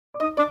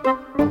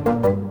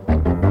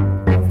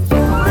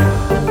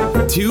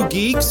Two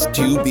Geeks,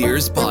 Two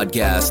Beers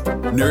podcast.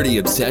 Nerdy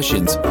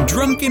obsessions,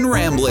 drunken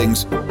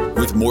ramblings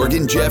with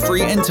Morgan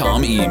Jeffrey and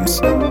Tom Eames.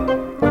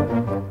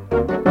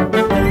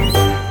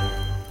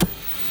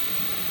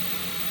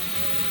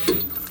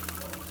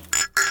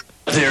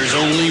 There's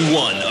only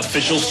one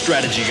official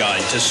strategy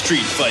guide to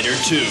Street Fighter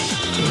 2.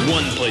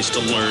 One place to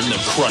learn the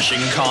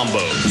crushing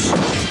combos.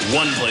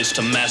 One place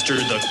to master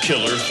the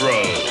killer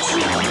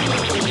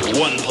throws.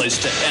 One place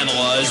to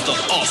analyze the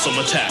awesome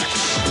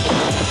attacks.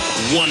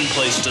 One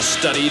place to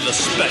study the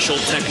special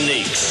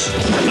techniques.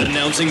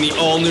 Announcing the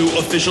all-new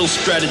official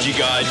strategy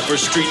guide for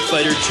Street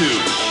Fighter 2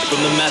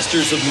 from the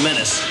Masters of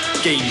Menace,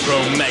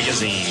 GamePro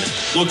magazine.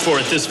 Look for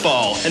it this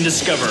fall and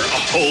discover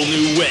a whole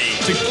new way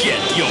to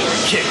get your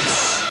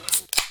kicks.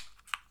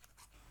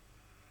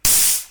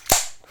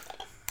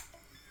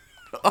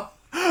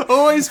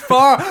 Always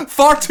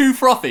far too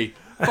frothy.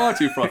 Far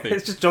too frothy.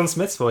 It's just John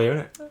Smith's for you,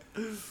 isn't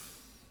it?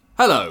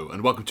 Hello,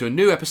 and welcome to a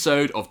new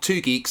episode of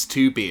Two Geeks,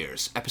 Two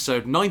Beers.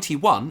 Episode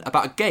 91,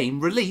 about a game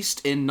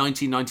released in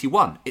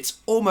 1991.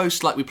 It's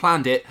almost like we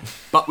planned it,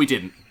 but we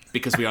didn't,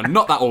 because we are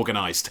not that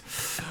organised.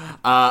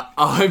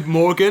 I'm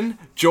Morgan,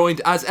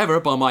 joined as ever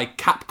by my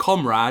Cap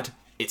comrade,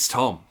 it's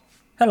Tom.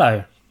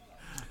 Hello.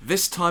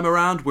 This time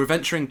around, we're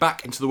venturing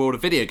back into the world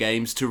of video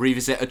games to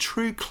revisit a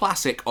true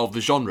classic of the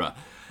genre.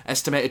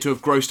 Estimated to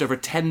have grossed over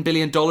 $10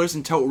 billion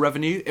in total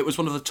revenue, it was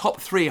one of the top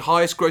 3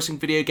 highest grossing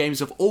video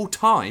games of all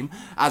time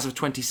as of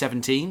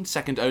 2017,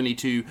 second only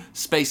to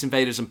Space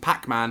Invaders and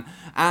Pac-Man,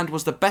 and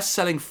was the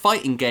best-selling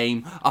fighting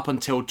game up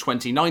until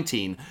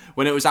 2019,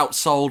 when it was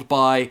outsold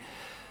by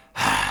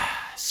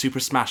Super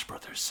Smash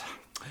Bros.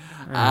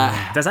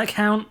 Does that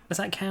count?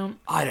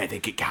 I don't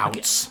think it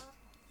counts.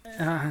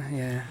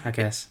 Yeah, I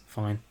guess.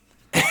 Fine.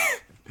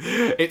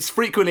 It's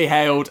frequently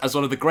hailed as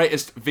one of the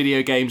greatest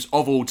video games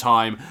of all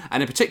time,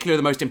 and in particular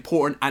the most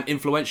important and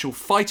influential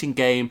fighting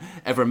game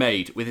ever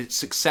made, with its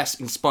success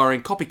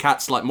inspiring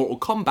copycats like Mortal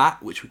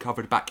Kombat, which we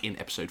covered back in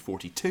episode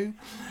 42,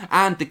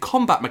 and the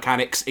combat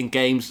mechanics in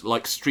games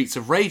like Streets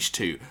of Rage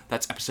 2.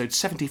 That's episode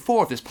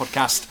 74 of this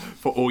podcast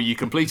for all you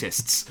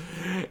completists.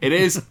 It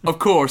is, of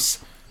course,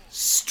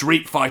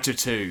 Street Fighter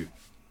 2.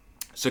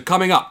 So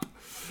coming up,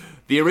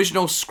 the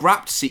original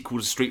scrapped sequel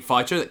to Street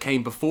Fighter that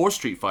came before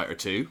Street Fighter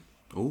 2.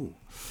 Ooh.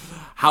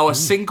 How a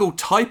single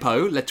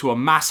typo led to a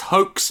mass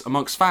hoax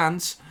amongst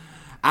fans,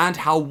 and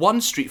how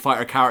one Street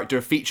Fighter character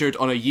featured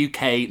on a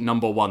UK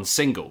 #1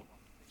 single.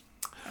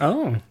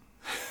 Oh.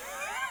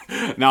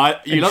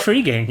 Now,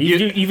 intriguing.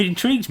 You've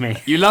intrigued me.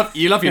 You love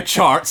your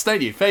charts,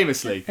 don't you?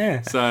 Famously.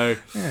 Yeah. So,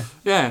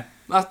 yeah,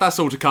 that's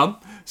all to come.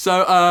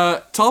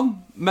 So,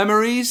 Tom,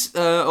 memories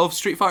of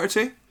Street Fighter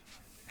 2,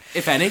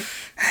 if any?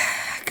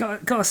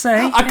 Gotta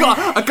say.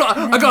 I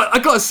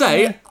gotta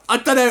say. I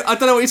don't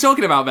know what you're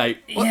talking about, mate.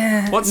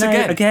 Once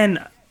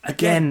again. I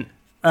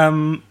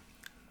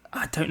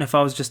don't know if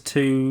I was just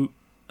too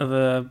of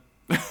a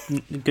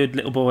good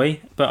little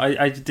boy, but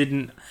I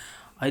didn't.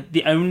 I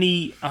think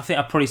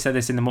I probably said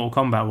this in the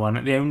Mortal Kombat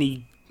one. The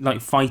only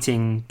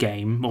fighting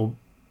game,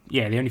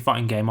 the only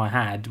fighting game I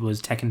had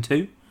was Tekken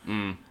 2.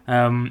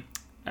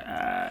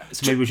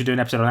 So maybe we should do an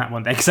episode on that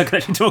one day, because I could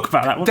actually talk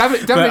about that one.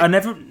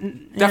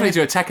 Definitely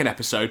do a Tekken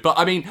episode. But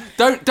I mean,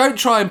 don't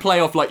try and play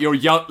off like you're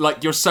young,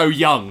 like you're so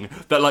young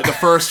that the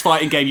first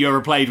fighting game you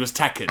ever played was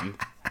Tekken.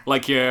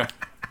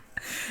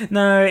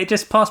 No, it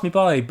just passed me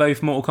by,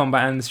 both Mortal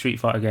Kombat and the Street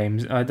Fighter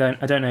games. I don't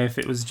know if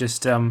it was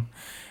just don't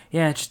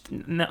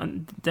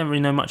really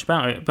know much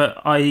about it.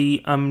 But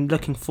I am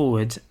looking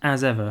forward,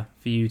 as ever,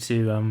 for you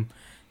to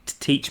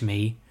teach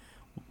me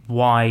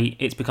why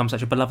it's become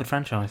such a beloved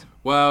franchise.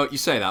 Well, you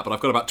say that, but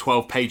I've got about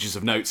 12 pages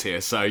of notes here,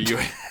 so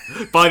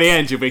by the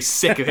end you'll be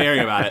sick of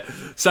hearing about it.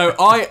 So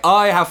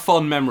I have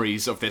fond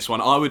memories of this one.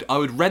 I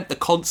would rent the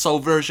console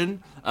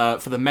version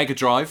for the Mega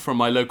Drive from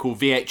my local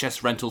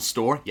VHS rental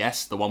store.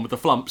 Yes, the one with the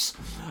flumps.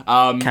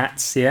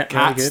 Cats, yeah.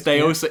 Cats.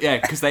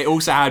 Because they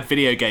also had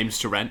video games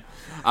to rent.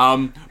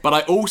 But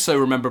I also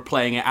remember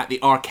playing it at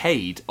the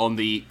arcade on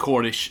the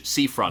Cornish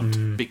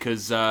seafront,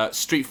 because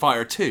Street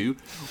Fighter 2,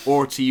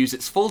 or to use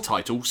its full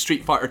title,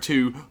 Street Fighter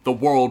 2 The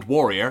World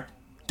Warrior,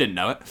 didn't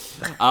know it,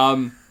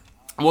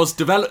 was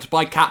developed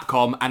by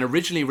Capcom and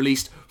originally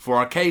released for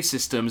arcade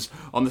systems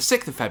on the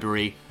 6th of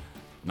February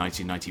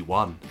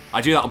 1991.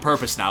 I do that on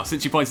purpose now.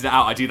 Since you pointed it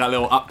out, I do that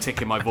little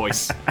uptick in my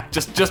voice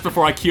just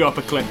before I cue up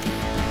a clip.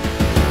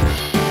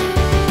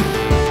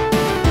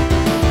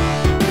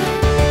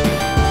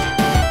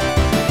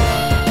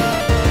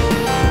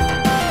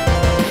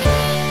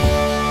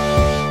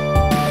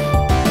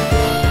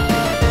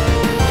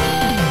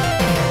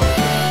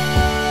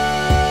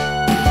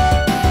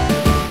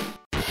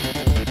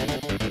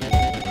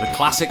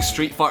 Classic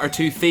Street Fighter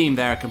 2 theme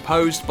there,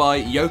 composed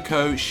by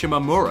Yoko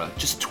Shimomura,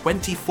 just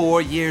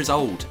 24 years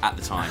old at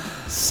the time.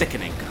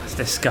 Sickening. It's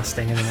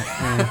disgusting, isn't it?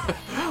 Yeah.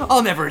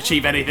 I'll never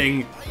achieve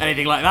anything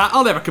like that.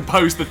 I'll never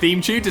compose the theme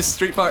tune to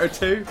Street Fighter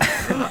 2.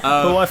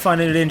 But what I find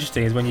really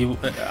interesting is when you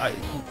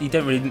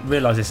don't really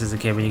realise this as a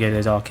kid when you go to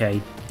those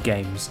arcade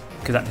games,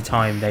 because at the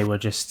time they were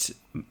just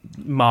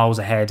miles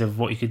ahead of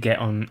what you could get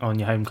on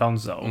your home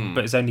console.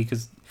 But it's only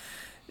because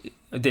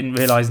I didn't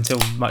realise until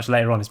much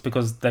later on, it's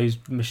because those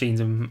machines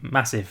are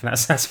massive.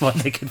 That's why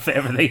they could fit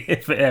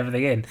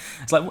everything in.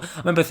 It's like, I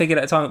remember thinking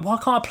at the time, why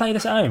can't I play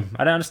this at home?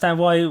 I don't understand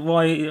why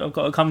I've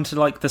got to come to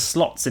like the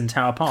slots in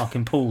Tower Park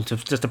in Poole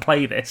just to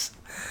play this.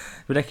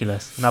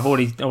 Ridiculous. And I've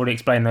already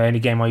explained the only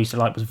game I used to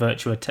like was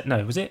Virtua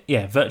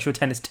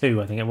Tennis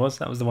 2, I think it was.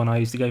 That was the one I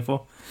used to go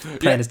for.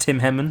 Playing as Tim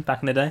Henman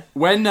back in the day.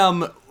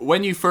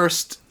 When you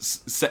first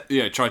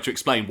tried to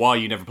explain why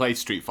you never played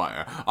Street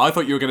Fighter, I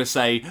thought you were going to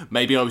say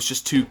maybe I was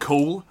just too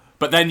cool,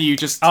 but then you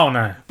just... Oh,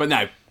 no. But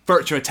no,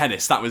 Virtua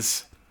Tennis, that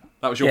was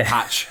your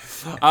patch.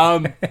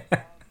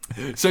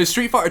 So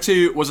Street Fighter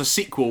 2 was a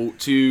sequel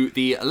to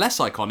the less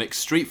iconic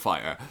Street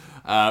Fighter,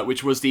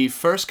 which was the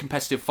first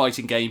competitive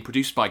fighting game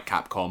produced by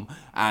Capcom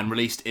and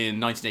released in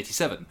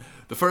 1987.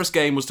 The first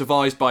game was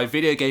devised by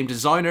video game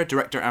designer,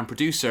 director and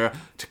producer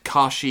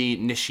Takashi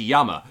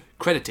Nishiyama,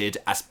 credited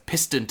as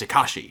Piston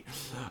Takashi,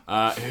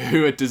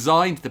 who had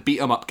designed the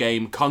beat-em-up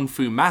game Kung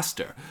Fu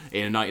Master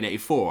in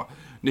 1984.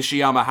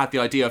 Nishiyama had the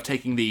idea of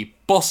taking the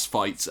boss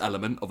fights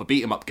element of a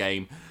beat-em-up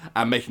game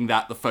and making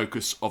that the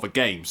focus of a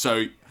game.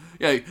 So,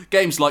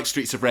 games like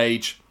Streets of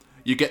Rage,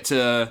 you get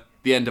to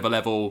the end of a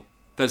level,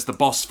 there's the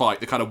boss fight,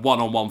 the kind of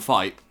one-on-one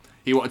fight.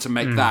 He wanted to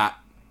make that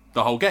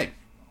the whole game.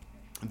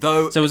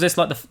 So was this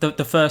like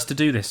the first to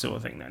do this sort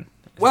of thing then?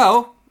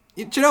 Well,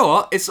 do you know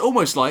what? It's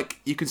almost like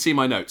you can see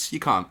my notes.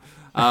 You can't.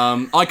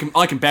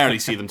 I can barely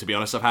see them, to be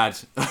honest.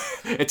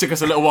 It took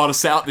us a little while to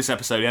set up this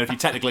episode. We had a few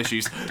technical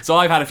issues, so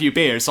I've had a few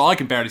beers, so I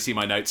can barely see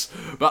my notes.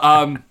 But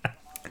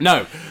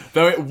no,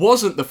 though it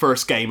wasn't the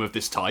first game of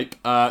this type.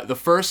 The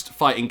first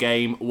fighting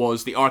game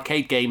was the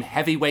arcade game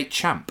Heavyweight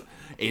Champ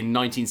in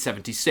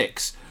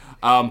 1976.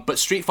 But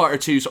Street Fighter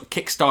 2 sort of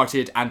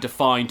kick-started and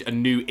defined a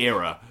new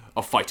era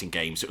of fighting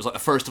games. It was like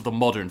the first of the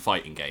modern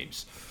fighting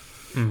games.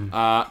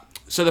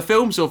 So the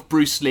films of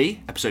Bruce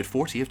Lee, episode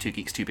 40 of Two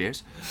Geeks, Two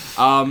Beers,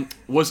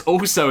 was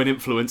also an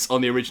influence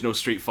on the original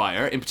Street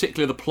Fighter, in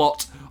particular the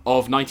plot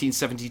of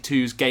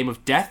 1972's Game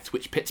of Death,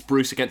 which pits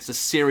Bruce against a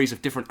series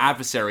of different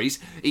adversaries,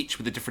 each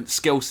with a different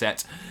skill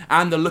set,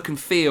 and the look and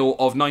feel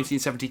of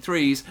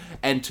 1973's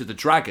Enter the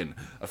Dragon,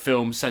 a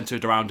film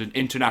centred around an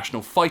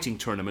international fighting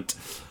tournament,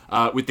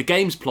 with the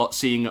game's plot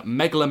seeing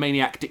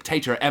megalomaniac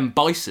dictator M.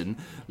 Bison,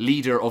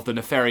 leader of the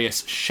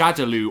nefarious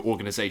Shadaloo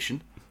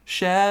organisation.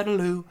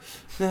 Shadaloo.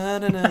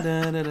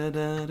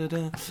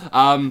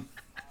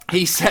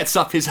 He sets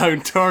up his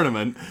own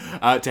tournament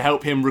to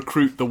help him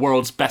recruit the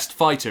world's best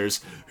fighters,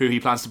 who he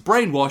plans to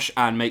brainwash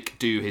and make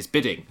do his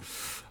bidding.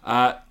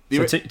 So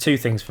two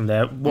things from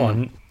there.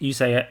 One, you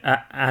say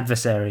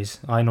adversaries.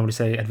 I normally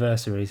say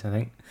adversaries, I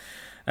think.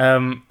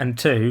 And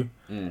two...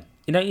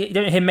 You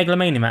don't hear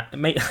megalomaniac.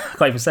 I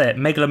can't even say it.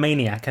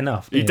 Megalomaniac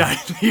enough. You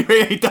don't. You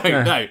really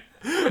don't. No.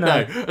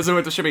 That's the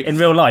word that should be. In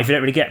real life, you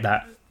don't really get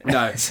that.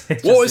 No.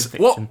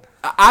 What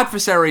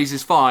adversaries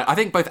is fine. I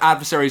think both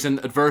adversaries and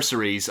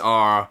adversaries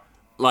are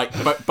like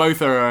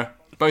both are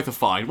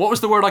fine. What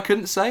was the word I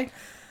couldn't say?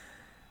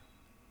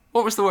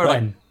 What was the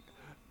word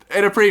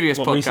in a previous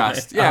podcast?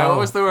 Recently? Yeah. What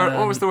was the word?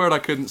 What was the word I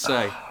couldn't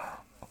say? I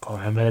can't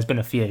remember. There's been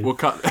a few. We'll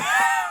cut.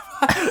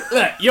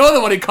 Look, you're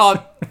the one who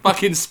can't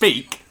fucking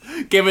speak.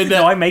 Given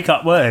that I make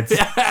up words.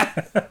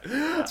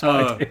 That's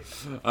what I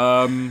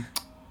do.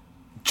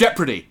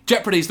 Jeopardy.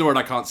 Jeopardy's the word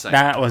I can't say.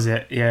 That was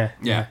it. Yeah.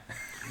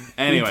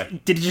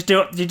 Anyway, did you just do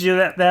it? Did you do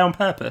that there on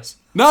purpose?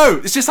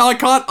 No, it's just I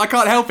can't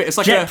help it. It's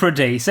like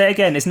Jeopardy. Say it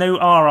again. It's no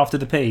R after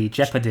the P.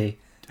 Jeopardy.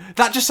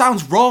 That just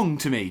sounds wrong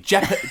to me.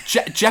 Jeopardy.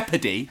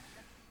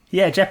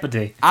 Yeah,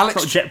 Jeopardy. It's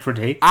not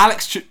Jeopardy.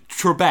 Alex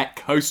Trebek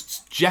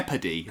hosts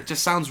Jeopardy. It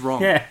just sounds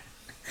wrong. Yeah.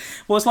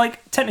 Well, it's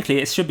like technically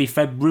it should be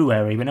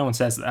February, but no one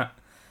says that.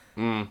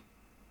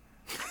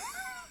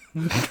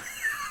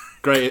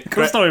 Great.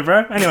 Cool story,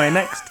 bro. Anyway,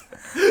 next.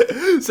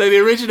 So the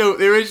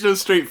original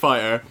Street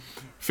Fighter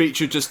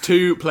featured just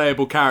two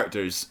playable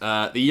characters: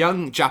 the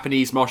young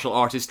Japanese martial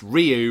artist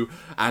Ryu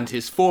and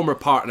his former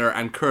partner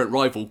and current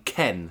rival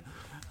Ken.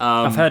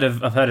 I've heard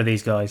of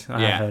these guys. I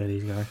have heard of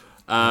these guys.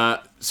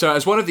 So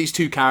as one of these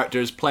two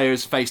characters,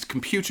 players faced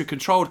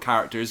computer-controlled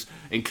characters,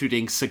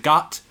 including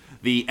Sagat,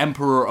 the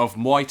Emperor of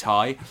Muay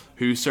Thai,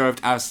 who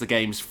served as the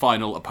game's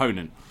final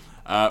opponent.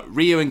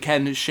 Ryu and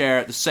Ken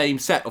share the same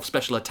set of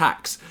special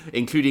attacks,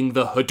 including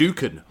the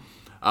Hadouken,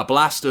 a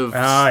blast of...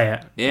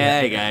 there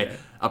you go.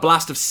 A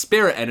blast of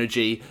spirit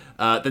energy,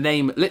 the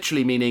name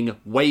literally meaning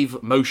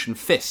wave motion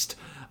fist,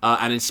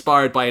 and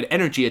inspired by an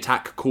energy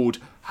attack called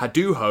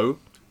Haduho,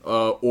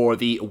 or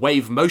the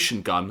wave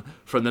motion gun,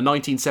 from the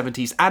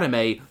 1970s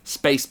anime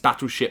Space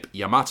Battleship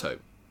Yamato.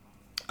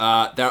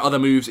 Their other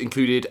moves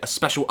included a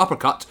special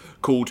uppercut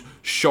called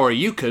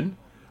Shoryuken,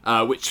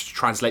 which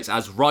translates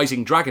as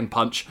Rising Dragon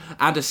Punch,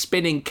 and a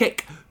spinning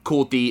kick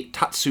called the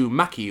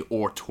Tatsumaki,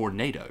 or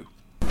Tornado.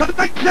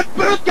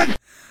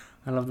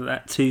 I love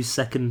that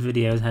 2-second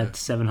video has had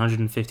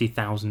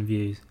 750,000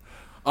 views.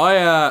 You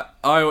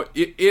know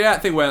that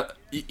thing where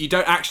you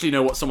don't actually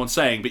know what someone's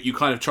saying, but you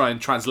kind of try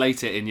and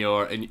translate it in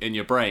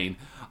your brain.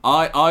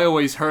 I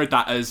always heard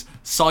that as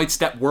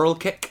sidestep whirl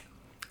kick.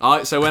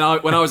 So when I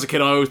was a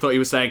kid, I always thought he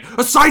was saying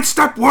a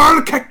sidestep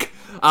whirl kick.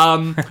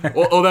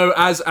 Although,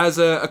 as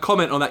a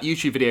comment on that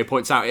YouTube video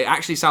points out, it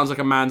actually sounds like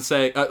a man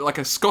saying, like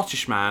a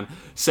Scottish man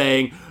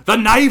saying, "The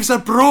knives are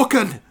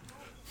broken."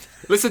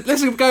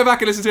 Listen, go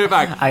back and listen to it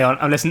back. Hang on,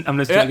 I'm listening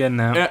to it again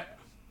now. Yeah.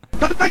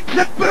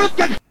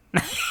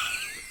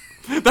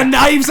 The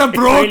knives are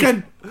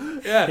broken.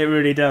 Yeah, it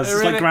really does. It's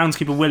really... like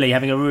groundskeeper Willie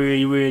having a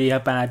really, really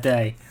bad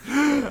day.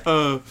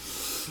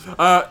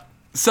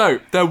 So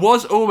there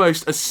was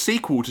almost a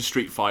sequel to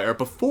Street Fighter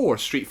before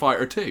Street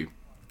Fighter 2.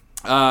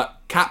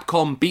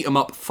 Capcom Beat 'em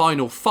Up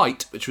Final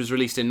Fight, which was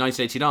released in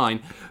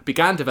 1989,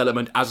 began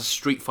development as a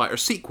Street Fighter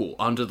sequel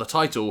under the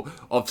title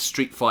of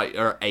Street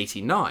Fighter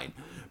 89.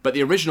 But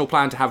the original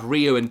plan to have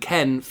Ryu and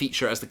Ken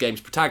feature as the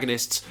game's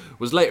protagonists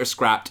was later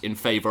scrapped in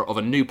favour of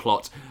a new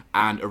plot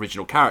and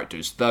original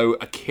characters, though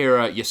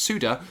Akira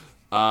Yasuda,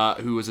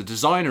 who was a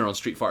designer on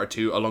Street Fighter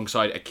 2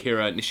 alongside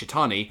Akira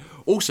Nishitani,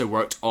 also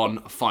worked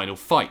on Final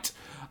Fight.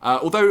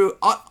 Although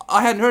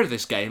I hadn't heard of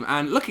this game,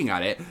 and looking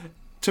at it,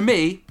 to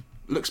me,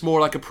 looks more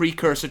like a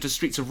precursor to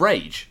Streets of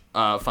Rage,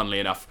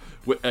 funnily enough,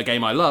 a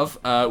game I love,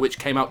 which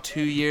came out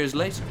 2 years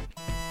later.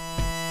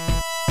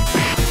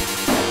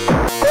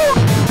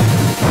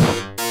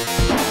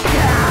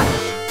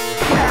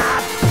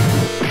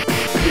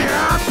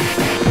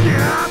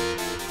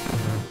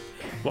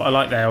 What I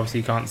like there, obviously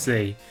you can't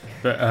see,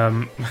 but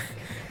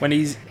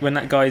when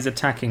that guy is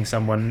attacking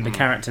someone, the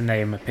character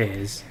name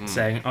appears,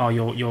 saying, "Oh,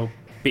 you're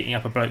beating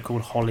up a bloke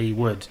called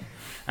Hollywood,"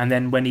 and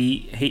then when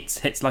he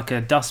hits like a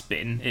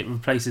dustbin, it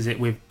replaces it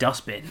with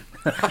dustbin,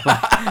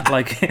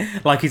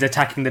 like he's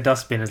attacking the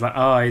dustbin. It's like,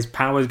 oh, his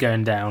power's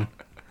going down.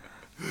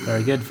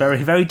 Very good,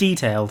 very very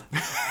detailed.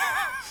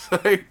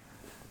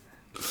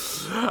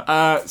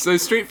 So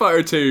Street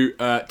Fighter 2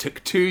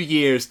 took 2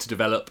 years to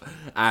develop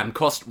and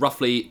cost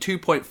roughly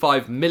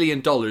 $2.5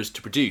 million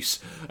to produce,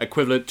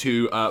 equivalent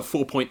to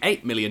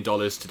 $4.8 million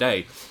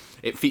today.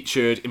 It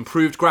featured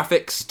improved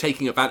graphics,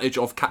 taking advantage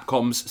of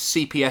Capcom's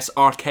CPS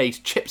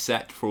arcade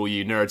chipset, for all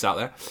you nerds out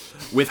there,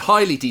 with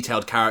highly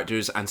detailed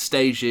characters and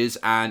stages,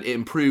 and it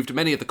improved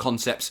many of the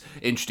concepts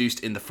introduced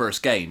in the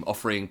first game,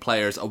 offering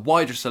players a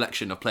wider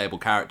selection of playable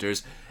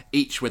characters,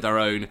 each with their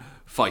own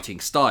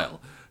fighting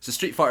style. So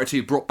Street Fighter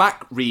 2 brought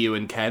back Ryu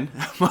and Ken.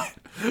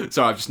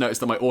 Sorry, I've just noticed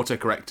that my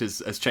autocorrect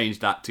has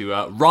changed that to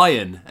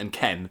Ryan and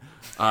Ken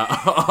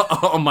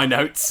on my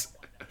notes.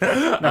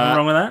 Nothing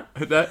wrong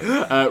with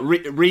that.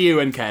 Ryu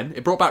and Ken.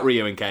 It brought back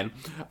Ryu and Ken,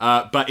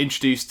 but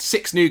introduced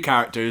 6 new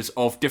characters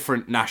of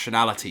different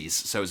nationalities.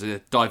 So it was a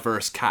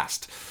diverse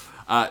cast.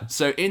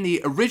 So in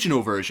the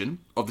original version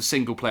of the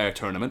single-player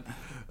tournament,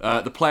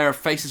 the player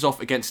faces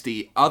off against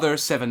the other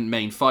 7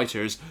 main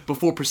fighters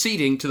before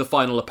proceeding to the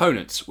final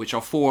opponents, which are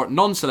 4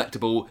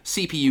 non-selectable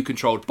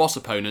CPU-controlled boss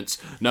opponents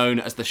known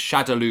as the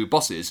Shadaloo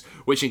bosses,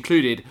 which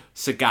included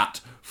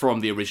Sagat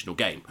from the original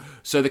game.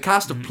 So the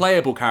cast of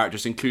playable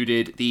characters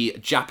included the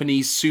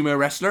Japanese sumo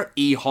wrestler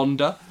E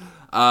Honda,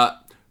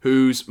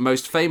 whose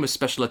most famous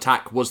special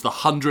attack was the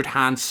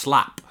 100-hand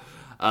slap.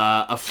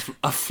 A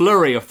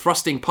flurry of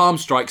thrusting palm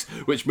strikes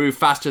which move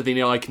faster than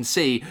the eye can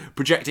see,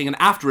 projecting an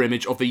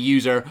afterimage of the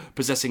user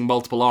possessing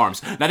multiple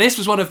arms. Now this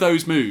was one of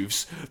those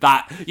moves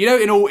that, you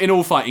know, in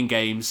all fighting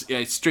games,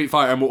 Street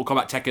Fighter and Mortal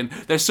Kombat, Tekken,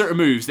 there's certain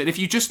moves that if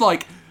you just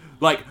like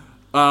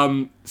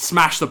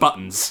smash the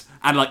buttons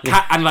and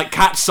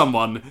catch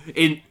someone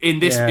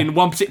in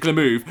one particular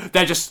move,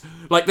 they're just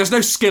like, there's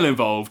no skill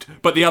involved,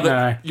 but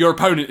your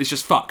opponent is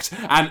just fucked.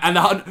 And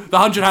the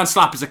 100-hand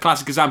slap is a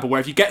classic example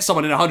where if you get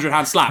someone in a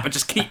 100-hand slap and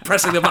just keep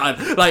pressing the button,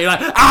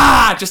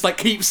 just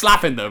keep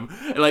slapping them,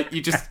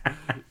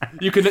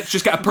 you can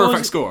just get a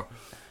perfect score.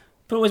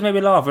 But it always made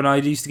me laugh when I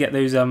used to get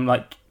those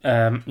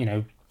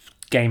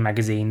game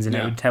magazines, and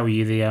it would tell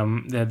you the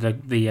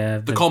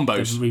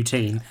combos, the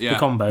routine, the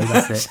combo.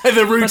 That's it.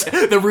 the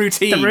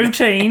routine. The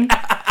routine.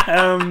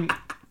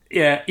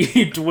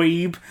 You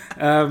dweeb.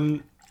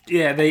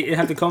 They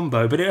have the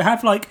combo, but it would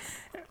have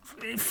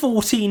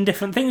 14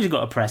 different things you've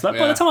got to press. By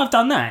the time I've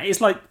done that, it's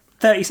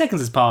 30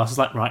 seconds has passed.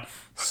 It's right,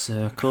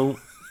 circle,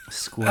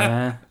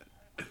 square,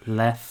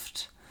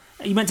 left.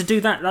 You meant to do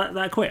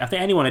that quick? I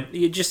think anyone,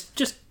 you just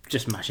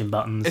mashing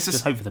buttons.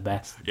 Just hope for the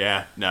best.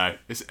 Yeah, no.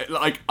 It's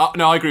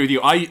no, I agree with you.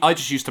 I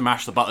just used to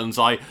mash the buttons.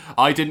 I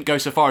didn't go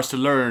so far as to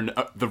learn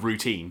the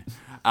routine.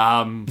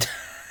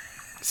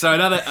 So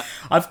another...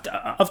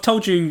 I've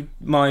told you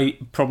my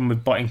problem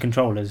with biting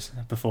controllers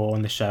before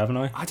on this show, haven't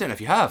I? I don't know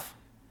if you have.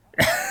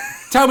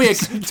 Tell me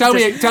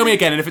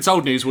again, and if it's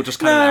old news, we'll just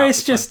cut it out. No,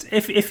 it's just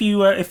if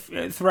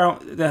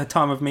throughout the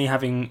time of me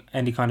having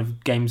any kind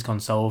of games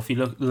console, if you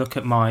look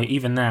at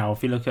even now,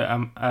 if you look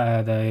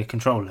at the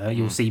controller,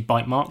 you'll see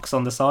bite marks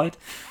on the side,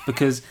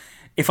 because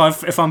if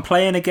I'm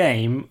playing a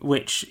game,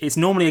 which it's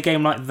normally a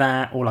game like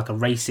that, or like a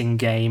racing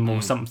game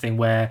or something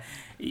where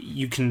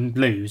you can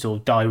lose or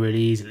die really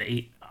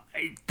easily,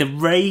 the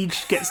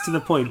rage gets to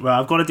the point where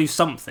I've got to do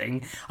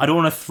something. I don't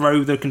want to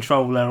throw the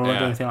controller or do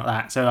anything like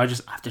that, so I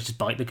have to just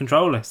bite the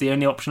controller. It's the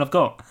only option I've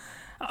got.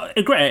 I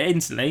regret it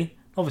instantly,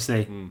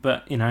 obviously,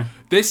 but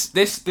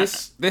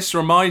This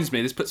reminds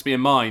me. This puts me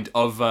in mind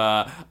of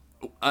a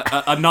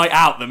night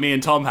out that me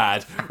and Tom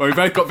had, where we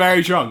both got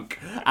very drunk,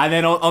 and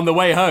then on the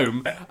way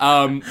home, the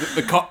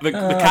I've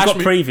got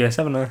previous,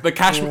 haven't I? the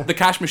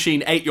cash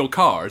machine ate your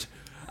card.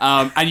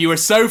 And you were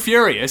so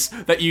furious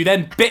that you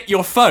then bit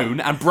your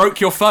phone and broke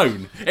your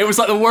phone. It was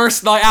like the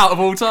worst night out of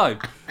all time.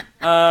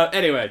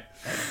 Anyway.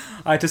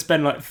 I had to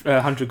spend like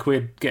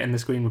 £100 getting the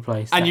screen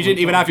replaced. And you didn't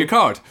even have your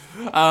card.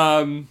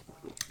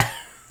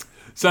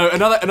 So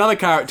another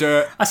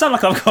character... I sound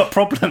like I've got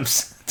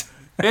problems.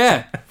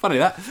 Yeah, funny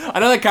that.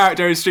 Another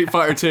character in Street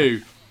Fighter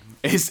 2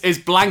 is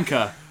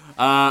Blanca.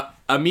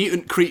 A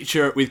mutant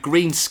creature with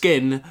green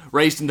skin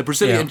raised in the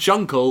Brazilian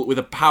jungle with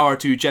a power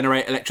to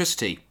generate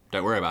electricity.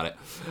 Don't worry about it.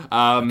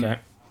 Okay.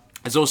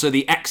 There's also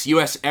the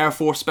ex-US Air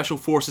Force Special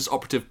Forces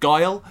operative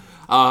Guile,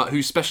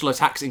 whose special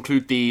attacks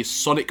include the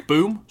Sonic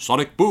Boom,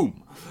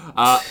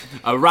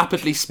 a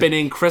rapidly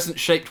spinning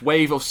crescent-shaped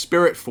wave of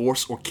spirit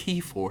force or ki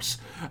force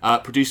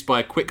produced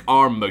by a quick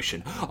arm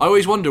motion. I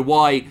always wonder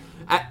why...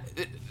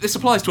 this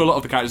applies to a lot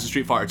of the characters in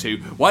Street Fighter 2.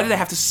 Why do they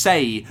have to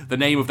say the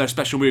name of their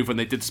special move when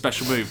they did the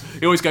special move?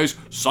 He always goes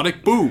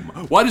Sonic Boom.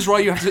 Why does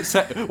Ryu have to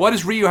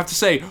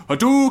say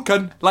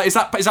Hadouken? Like, is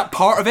that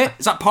part of it?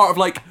 Is that part of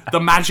like the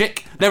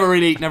magic? Never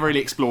really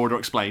explored or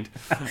explained.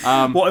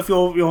 What if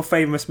your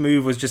famous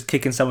move was just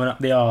kicking someone up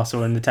the arse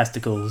or in the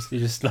testicles?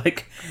 You're just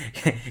like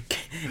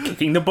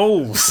kicking the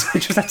balls. You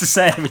just have to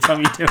say it every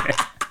time you do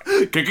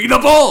it. Kicking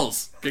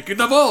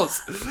the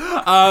balls.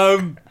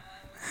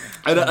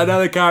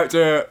 Another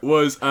character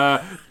was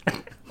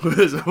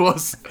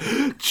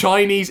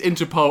Chinese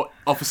Interpol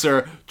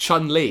officer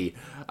Chun-Li.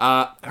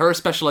 Her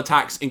special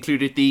attacks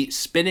included the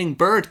spinning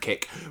bird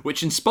kick,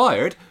 which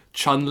inspired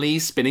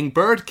Chun-Li's spinning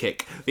bird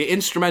kick, the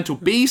instrumental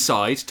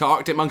B-side to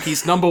Arctic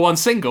Monkeys' #1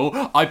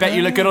 single, I Bet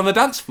You Look Good on the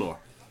Dance Floor.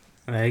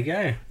 There you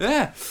go.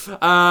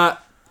 Yeah.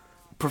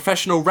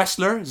 Professional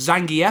wrestler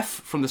Zangief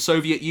from the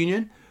Soviet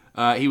Union.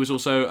 He was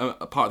also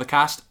a part of the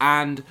cast,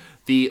 and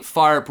the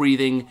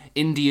fire-breathing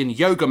Indian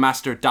yoga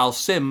master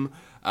Dalsim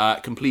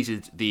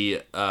completed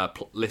the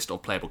list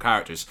of playable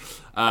characters.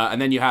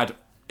 And then you had,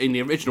 in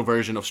the original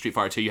version of Street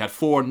Fighter 2, you had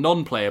 4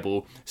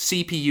 non-playable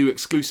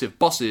CPU-exclusive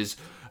bosses,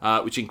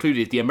 which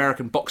included the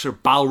American boxer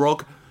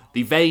Balrog,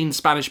 the vain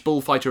Spanish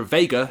bullfighter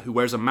Vega, who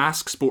wears a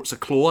mask, sports a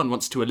claw, and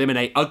wants to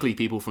eliminate ugly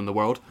people from the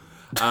world.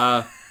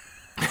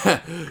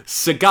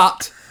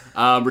 Sagat,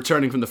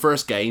 returning from the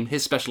first game,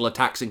 his special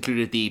attacks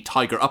included the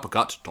Tiger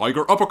Uppercut,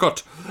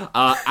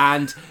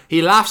 and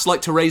he laughs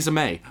like Theresa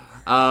May.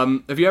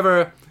 Have you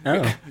ever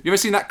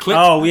seen that clip?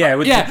 Oh yeah,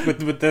 with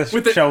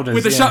the shoulders,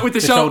 with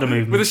the shoulder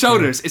movement, with the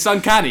shoulders. It's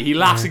uncanny. He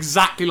laughs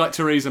exactly like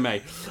Theresa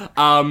May.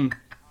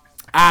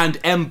 And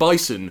M.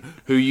 Bison,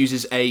 who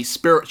uses a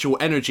spiritual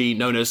energy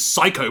known as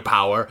Psycho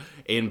Power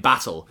in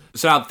battle.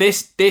 So now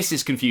this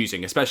is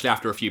confusing, especially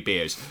after a few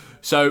beers.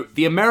 So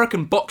the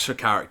American boxer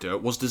character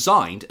was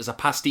designed as a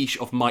pastiche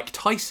of Mike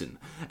Tyson,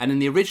 and in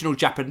the original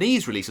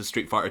Japanese release of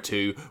Street Fighter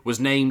 2 was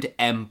named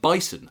M.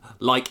 Bison,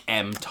 like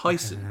M.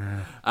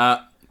 Tyson.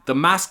 The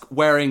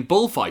mask-wearing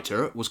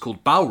bullfighter was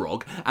called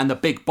Balrog, and the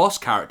big boss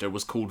character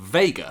was called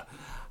Vega.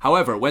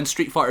 However, when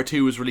Street Fighter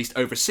 2 was released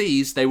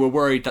overseas, they were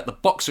worried that the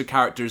boxer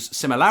character's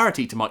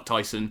similarity to Mike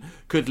Tyson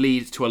could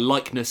lead to a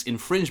likeness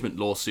infringement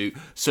lawsuit,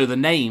 so the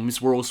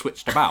names were all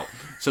switched about.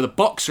 So the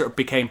boxer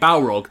became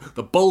Balrog,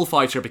 the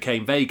bullfighter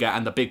became Vega,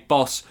 and the big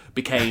boss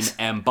became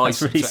M.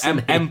 Bison. Really so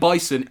M.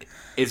 Bison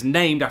is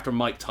named after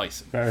Mike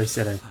Tyson. Very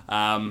silly.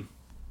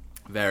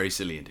 Very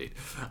silly indeed.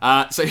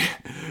 So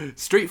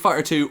Street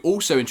Fighter 2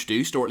 also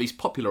introduced, or at least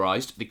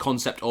popularised, the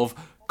concept of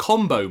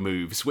combo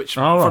moves, which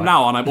from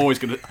now on I'm always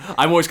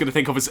gonna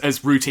think of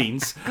as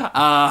routines.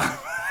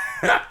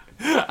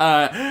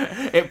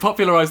 It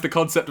popularised the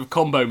concept of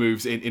combo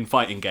moves in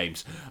fighting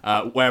games,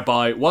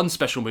 whereby one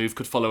special move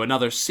could follow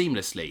another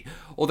seamlessly.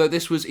 Although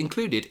this was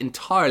included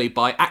entirely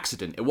by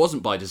accident, it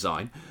wasn't by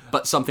design,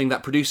 but something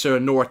that producer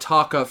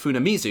Noritaka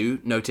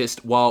Funamizu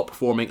noticed while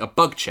performing a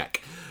bug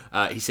check.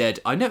 He said,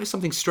 "I noticed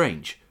something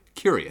strange.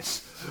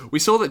 Curious. We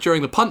saw that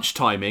during the punch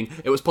timing,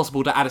 it was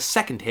possible to add a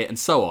second hit and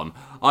so on.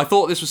 I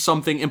thought this was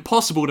something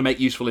impossible to make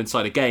useful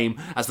inside a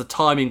game, as the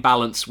timing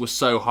balance was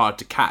so hard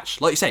to catch."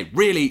 Like you say,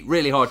 really,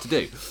 really hard to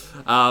do.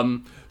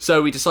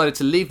 So we decided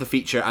to leave the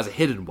feature as a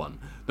hidden one.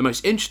 The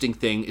most interesting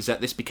thing is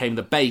that this became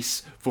the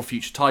base for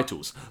future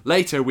titles.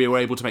 Later, we were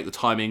able to make the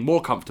timing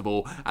more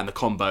comfortable and the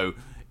combo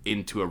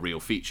into a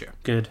real feature.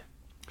 Good.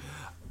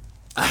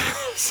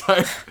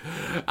 So,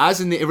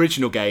 as in the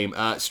original game,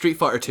 Street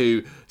Fighter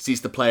 2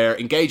 sees the player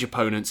engage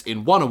opponents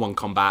in one-on-one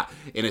combat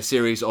in a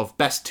series of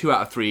best 2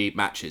 out of 3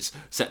 matches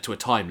set to a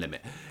time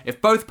limit. If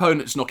both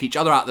opponents knock each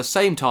other out at the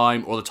same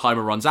time, or the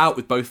timer runs out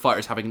with both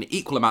fighters having an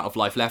equal amount of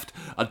life left,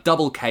 a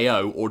double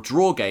KO or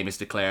draw game is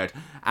declared,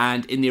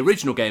 and in the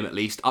original game at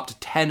least, up to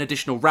 10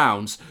 additional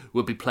rounds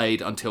will be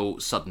played until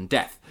sudden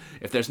death.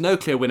 If there's no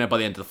clear winner by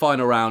the end of the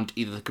final round,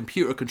 either the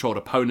computer-controlled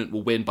opponent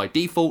will win by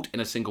default in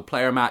a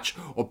single-player match,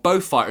 or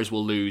both fighters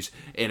will lose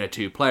in a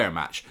two-player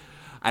match.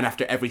 And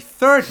after every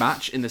third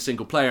match in the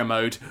single-player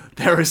mode,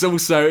 there is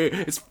also...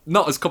 It's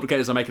not as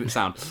complicated as I'm making it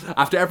sound.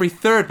 After every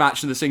third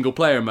match in the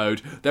single-player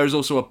mode, there is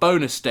also a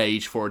bonus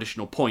stage for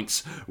additional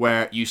points,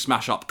 where you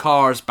smash up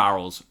cars,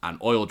 barrels, and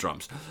oil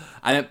drums.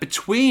 And then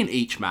between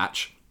each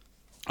match,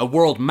 a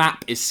world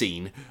map is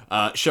seen,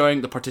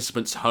 showing the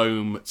participants'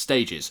 home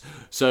stages.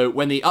 So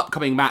when the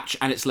upcoming match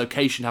and its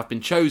location have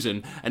been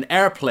chosen, an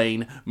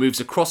airplane moves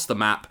across the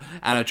map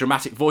and a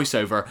dramatic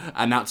voiceover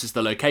announces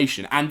the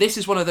location. And this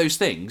is one of those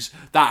things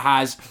that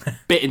has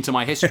bit into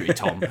my history,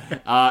 Tom,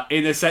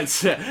 in a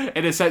sense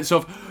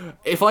of,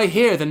 if I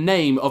hear the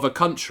name of a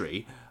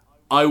country,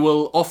 I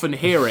will often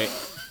hear it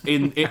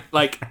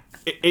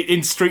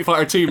in Street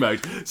Fighter 2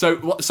 mode.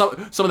 So some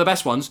of the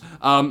best ones,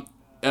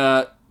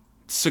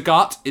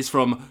 Sagat is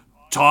from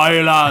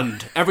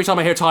Thailand. Every time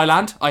I hear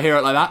Thailand, I hear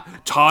it like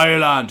that.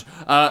 Thailand.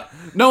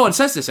 No one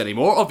says this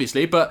anymore,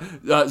 obviously, but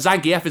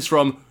Zangief is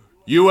from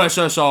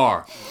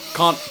USSR.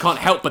 Can't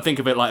help but think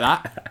of it like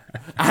that.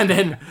 And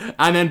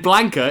then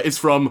Blanca is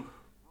from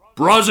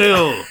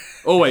Brazil.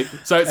 Oh wait,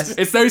 so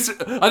it's those.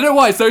 I don't know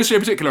why it's those three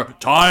in particular.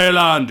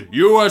 Thailand,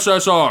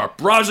 USSR,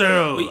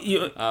 Brazil.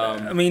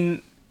 I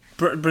mean,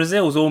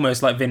 Brazil's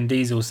almost like Vin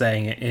Diesel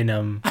saying it in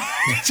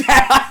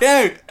Yeah, I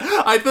know.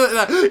 I thought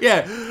that.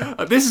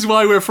 Yeah, this is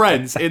why we're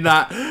friends. In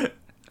that,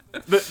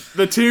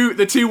 the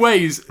two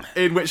ways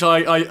in which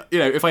I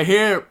if I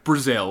hear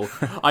Brazil,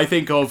 I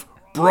think of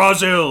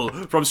Brazil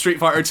from Street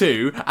Fighter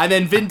 2, and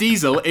then Vin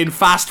Diesel in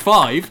Fast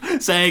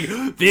 5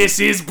 saying, "This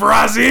is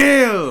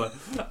Brazil."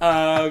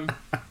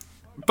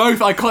 Both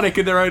iconic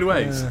in their own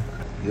ways.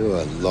 You're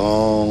a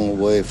long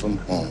way from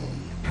home.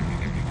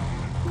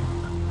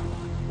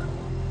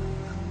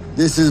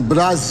 This is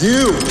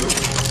Brazil.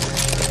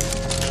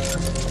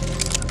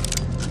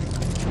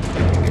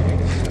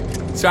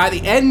 So at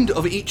the end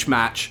of each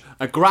match,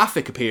 a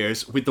graphic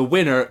appears with the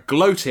winner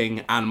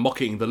gloating and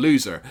mocking the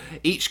loser.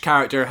 Each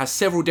character has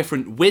several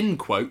different win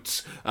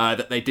quotes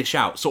that they dish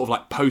out, sort of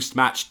like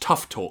post-match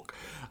tough talk,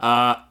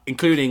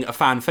 including a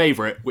fan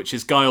favourite, which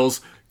is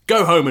Guile's,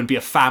 "Go home and be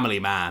a family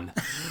man."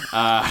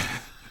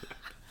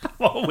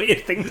 What a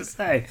weird thing to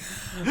say.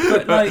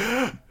 But like,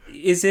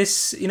 is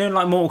this,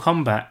 like Mortal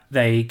Kombat,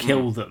 they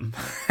kill them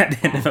at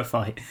the end of a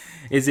fight?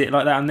 Is it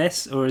like that on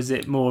this, or is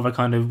it more of a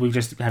kind of, we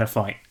just had a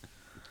fight?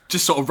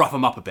 Just sort of rough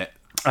them up a bit.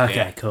 Okay,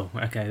 yeah. Cool.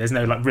 Okay, there's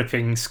no like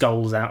ripping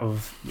skulls out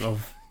of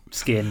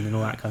skin and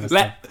all that kind of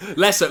stuff.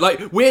 Less so,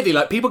 like, weirdly,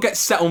 like, people get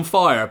set on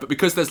fire, but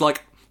because there's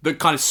like the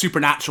kind of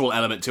supernatural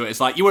element to it, it's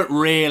like you weren't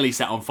really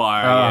set on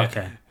fire. Oh,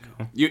 okay.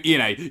 Cool. You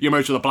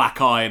emerge with a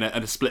black eye and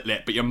a split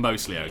lip, but you're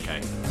mostly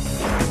okay.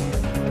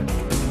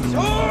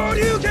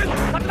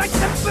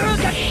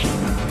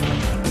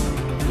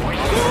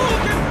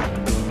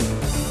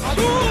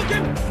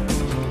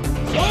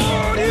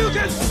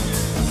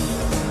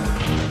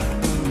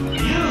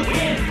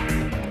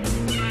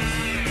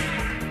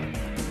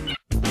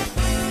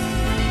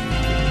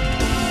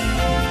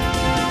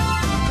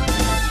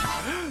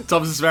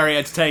 Tom's is very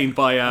entertained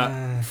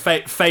by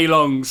Fei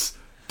Long's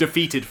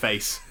defeated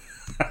face.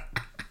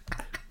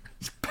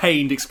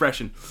 Pained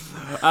expression.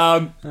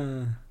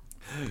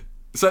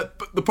 So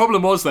the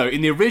problem was, though,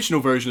 in the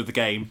original version of the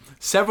game,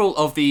 several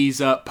of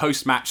these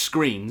post-match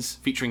screens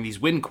featuring these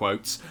win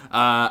quotes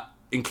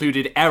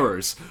included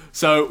errors.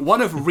 So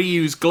one of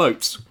Ryu's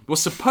gloats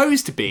was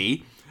supposed to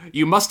be,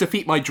 "You must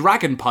defeat my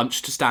Dragon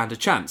Punch to stand a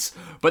chance."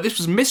 But this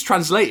was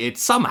mistranslated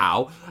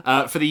somehow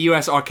for the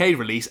US arcade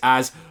release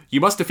as,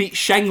 "You must defeat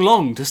Sheng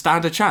Long to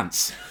stand a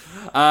chance."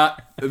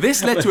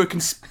 This led to a...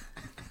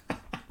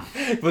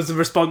 Was the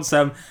response,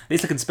 at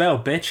least I can spell,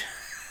 bitch.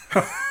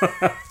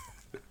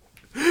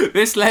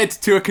 This led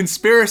to a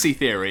conspiracy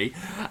theory,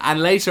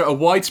 and later a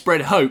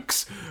widespread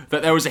hoax,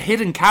 that there was a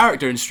hidden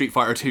character in Street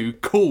Fighter 2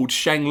 called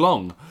Sheng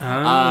Long.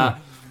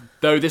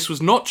 Though this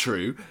was not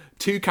true,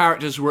 two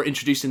characters were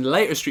introduced in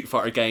later Street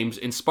Fighter games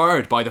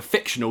inspired by the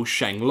fictional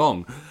Sheng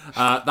Long,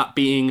 that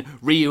being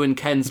Ryu and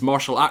Ken's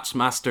martial arts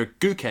master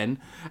Guken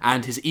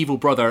and his evil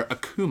brother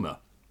Akuma.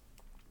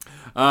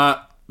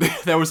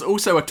 There was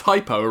also a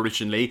typo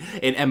originally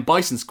in M.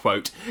 Bison's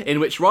quote, in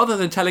which rather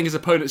than telling his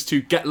opponents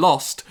to get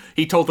lost,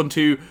 he told them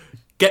to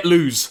get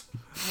loose.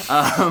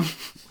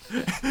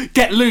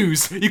 Get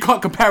loose! You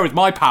can't compare with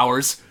my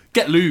powers.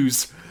 Get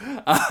loose.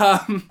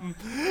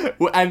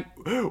 And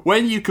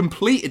when you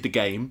completed the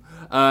game,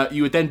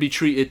 you would then be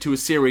treated to a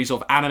series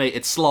of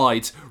animated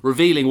slides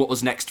revealing what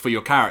was next for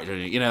your character.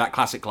 You know, that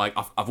classic, like,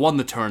 I've won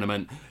the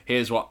tournament,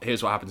 here's what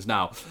happens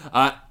now.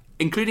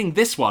 Including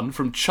this one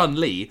from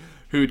Chun-Li,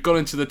 who'd gone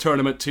into the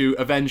tournament to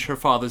avenge her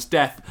father's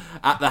death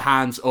at the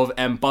hands of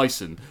M.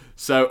 Bison.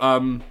 So,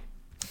 I'm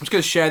just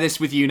going to share this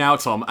with you now,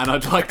 Tom, and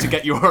I'd like to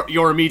get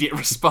your immediate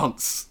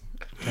response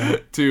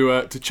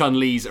to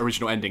Chun-Li's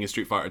original ending in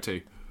Street Fighter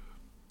 2.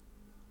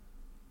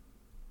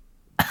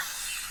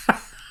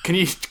 Can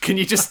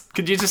you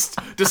just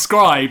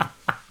describe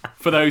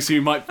for those who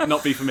might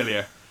not be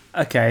familiar?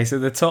 Okay, so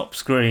the top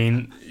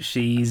screen,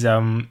 she's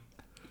at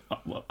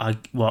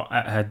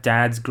her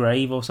dad's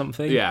grave or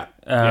something. Yeah.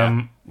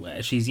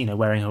 Where she's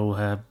wearing all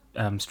her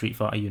Street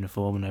Fighter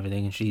uniform and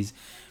everything, and she's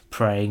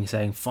praying,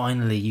 saying,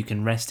 "Finally, you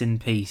can rest in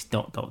peace." ...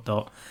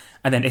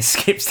 And then it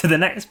skips to the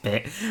next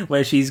bit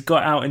where she's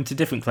got out into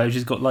different clothes.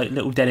 She's got like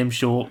little denim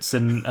shorts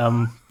and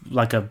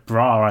like a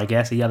bra, I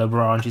guess, a yellow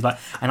bra, and she's like,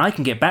 "And I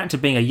can get back to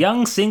being a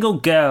young single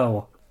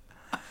girl."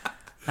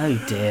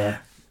 Oh dear.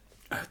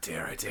 Oh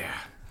dear.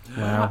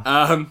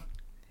 Wow.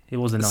 It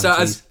was the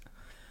 90s.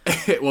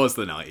 It was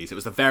the 90s. It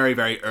was the very,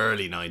 very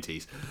early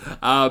 90s.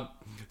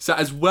 So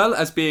as well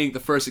as being the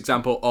first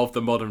example of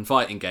the modern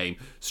fighting game,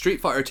 Street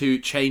Fighter II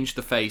changed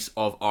the face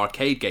of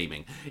arcade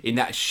gaming in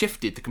that it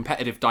shifted the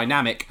competitive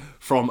dynamic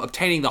from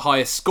obtaining the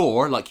highest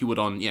score, like you would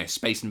on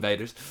Space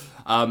Invaders,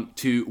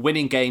 to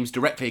winning games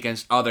directly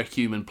against other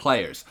human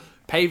players,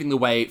 paving the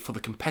way for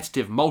the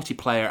competitive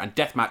multiplayer and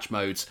deathmatch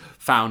modes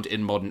found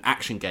in modern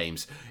action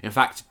games. In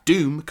fact,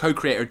 Doom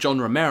co-creator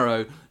John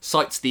Romero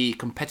cites the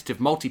competitive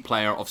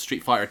multiplayer of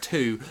Street Fighter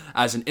II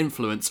as an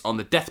influence on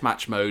the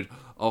deathmatch mode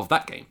of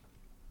that game.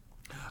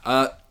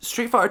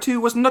 Street Fighter II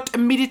was not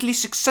immediately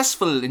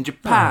successful in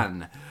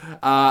Japan,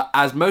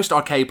 as most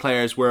arcade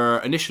players were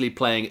initially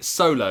playing it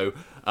solo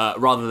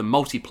rather than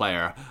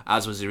multiplayer,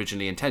 as was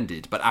originally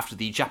intended. But after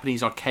the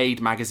Japanese arcade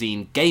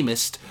magazine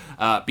Gamist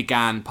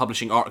began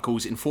publishing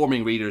articles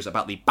informing readers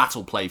about the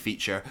battle play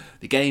feature,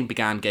 the game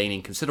began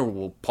gaining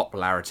considerable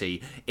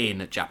popularity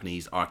in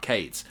Japanese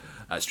arcades.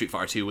 Street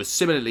Fighter II was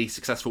similarly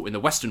successful in the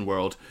Western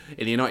world.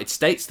 In the United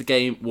States, the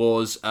game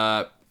was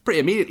pretty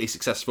immediately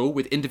successful,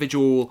 with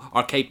individual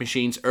arcade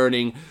machines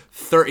earning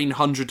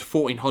 $1,300 to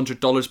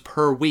 $1,400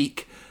 per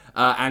week,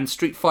 and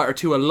Street Fighter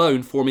II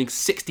alone forming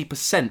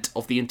 60%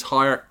 of the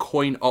entire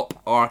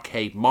coin-op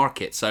arcade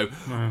market. So,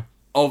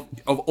 of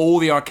all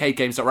the arcade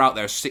games that were out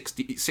there,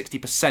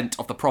 60%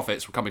 of the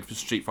profits were coming from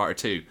Street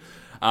Fighter II.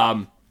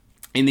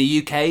 In the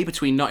UK,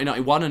 between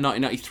 1991 and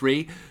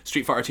 1993,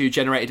 Street Fighter II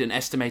generated an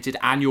estimated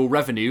annual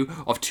revenue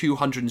of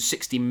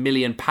 £260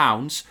 million,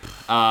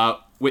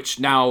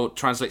 which now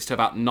translates to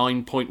about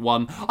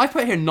 9.1... I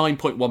put here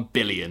 9.1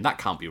 billion. That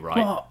can't be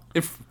right. What?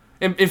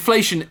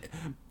 Inflation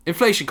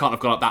can't have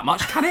gone up that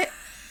much, can it?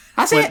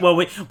 Has it? Well,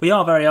 we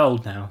are very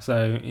old now,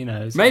 so,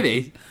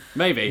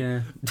 Maybe.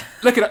 Yeah.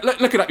 Look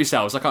it up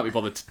yourselves. I can't be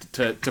bothered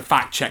to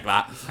fact check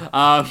that.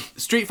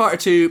 Street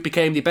Fighter II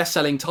became the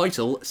best-selling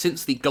title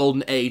since the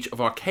golden age of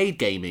arcade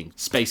gaming.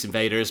 Space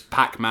Invaders,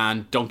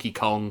 Pac-Man, Donkey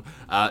Kong,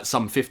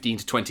 some 15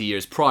 to 20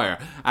 years prior,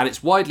 and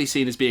it's widely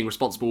seen as being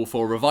responsible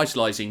for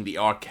revitalising the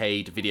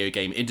arcade video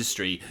game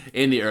industry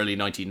in the early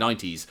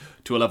 1990s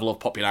to a level of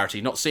popularity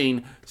not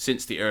seen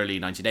since the early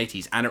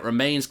 1980s, and it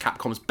remains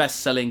Capcom's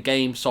best-selling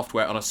game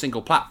software on a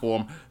single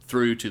platform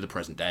through to the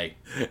present day.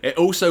 It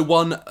also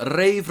won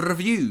rave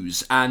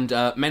reviews and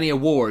many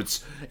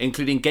awards,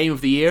 including Game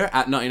of the Year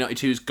at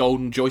 1992's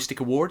Golden Joystick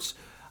Awards.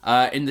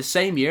 In the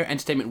same year,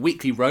 Entertainment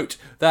Weekly wrote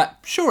that,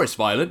 sure, it's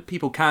violent,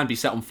 people can be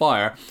set on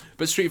fire,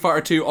 but Street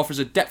Fighter II offers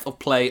a depth of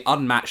play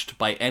unmatched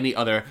by any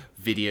other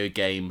video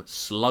game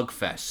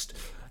slugfest.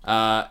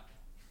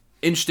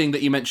 Interesting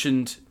that you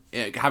mentioned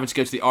having to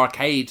go to the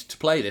arcade to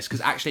play this, because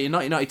actually in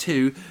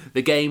 1992,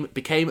 the game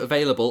became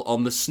available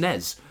on the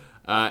SNES.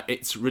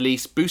 Its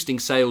release boosting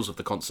sales of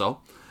the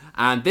console,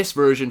 and this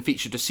version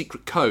featured a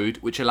secret code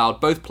which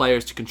allowed both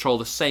players to control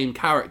the same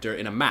character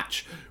in a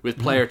match, with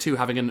player 2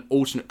 having an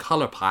alternate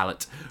colour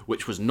palette,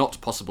 which was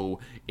not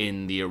possible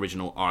in the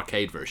original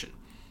arcade version.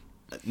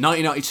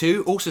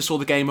 1992 also saw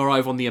the game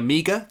arrive on the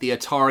Amiga, the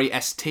Atari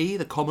ST,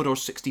 the Commodore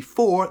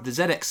 64, the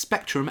ZX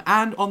Spectrum,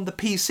 and on the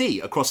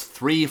PC across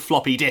 3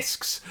 floppy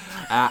disks.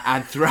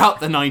 And throughout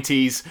the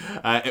 90s,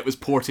 it was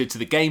ported to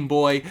the Game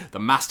Boy, the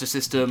Master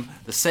System,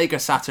 the Sega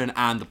Saturn,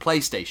 and the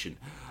PlayStation.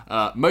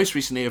 Most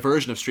recently, a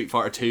version of Street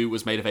Fighter II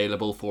was made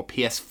available for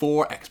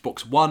PS4,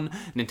 Xbox One,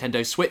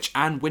 Nintendo Switch,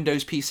 and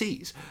Windows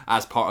PCs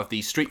as part of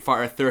the Street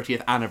Fighter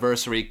 30th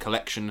Anniversary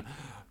Collection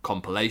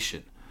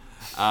compilation.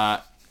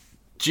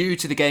 Due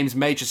to the game's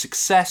major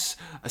success,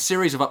 a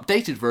series of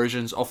updated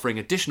versions offering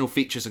additional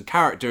features and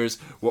characters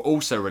were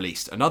also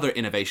released, another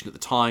innovation at the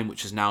time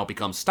which has now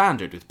become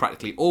standard, with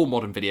practically all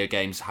modern video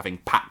games having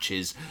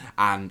patches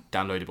and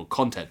downloadable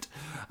content.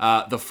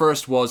 The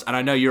first was, and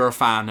I know you're a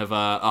fan of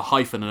a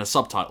hyphen and a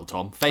subtitle,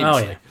 Tom,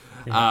 famously.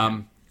 Oh, yeah.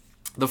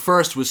 The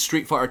first was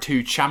Street Fighter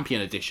II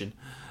Champion Edition,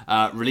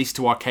 released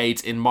to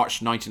arcades in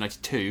March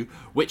 1992,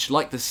 which,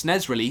 like the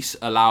SNES release,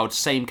 allowed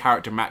same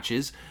character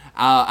matches,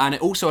 and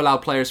it also allowed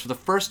players for the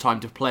first time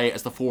to play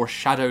as the 4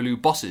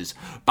 Shadowloo bosses,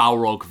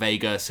 Balrog,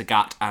 Vega,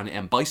 Sagat, and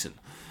M. Bison.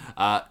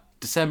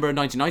 December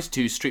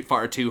 1992, Street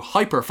Fighter II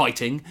Hyper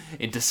Fighting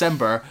in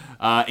December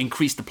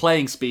increased the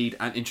playing speed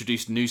and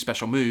introduced new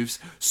special moves.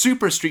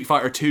 Super Street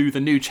Fighter II The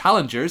New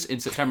Challengers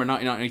in September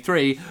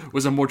 1993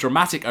 was a more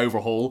dramatic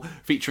overhaul,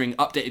 featuring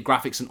updated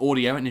graphics and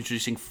audio and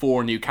introducing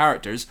 4 new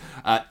characters.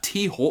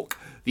 T-Hawk,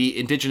 the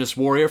indigenous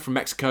warrior from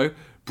Mexico,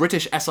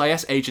 British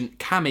SIS agent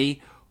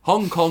Cammy,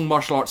 Hong Kong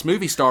martial arts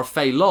movie star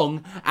Fei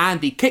Long,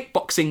 and the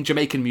kickboxing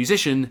Jamaican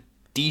musician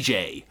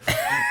DJ.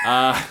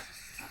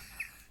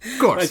 Of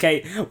course.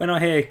 Okay, when I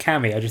hear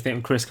Cammy, I just think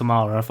of Chris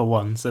Kamara for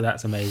one, so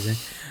that's amazing.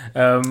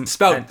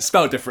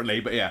 Spelled differently,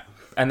 but yeah.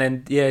 And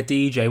then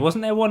DJ.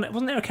 Wasn't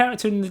there a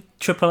character in the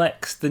Triple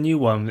X, the new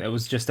one? It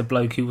was just a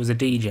bloke who was a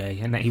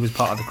DJ, and that he was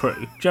part of the crew.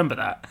 Do you remember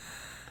that?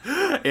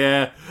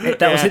 Yeah.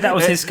 That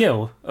was his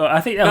skill. I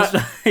think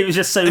he was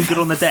just so good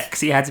on the decks.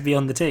 He had to be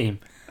on the team.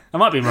 I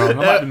might be wrong. I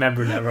might be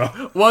remembering that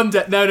wrong. One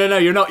day, no,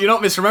 you're not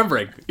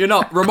misremembering. You're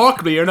not.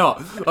 Remarkably, you're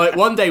not. Like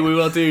one day we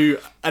will do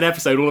an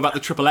episode all about the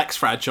Triple X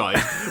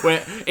franchise,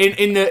 where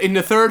in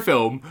the third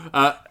film,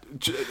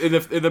 in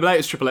the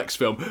latest Triple X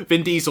film,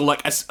 Vin Diesel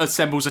like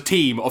assembles a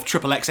team of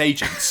Triple X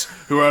agents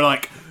who are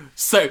like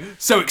so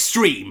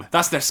extreme.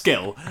 That's their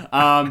skill.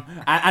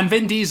 And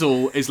Vin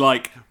Diesel is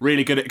like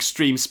really good at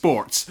extreme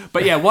sports.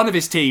 But yeah, one of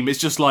his team is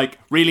just like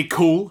really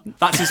cool.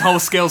 That's his whole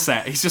skill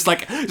set. He's just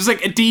like a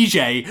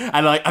DJ,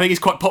 and like I think he's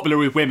quite popular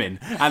with women.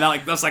 And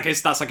like that's like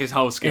his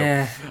whole skill.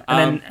 Yeah.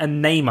 And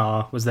then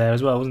Neymar was there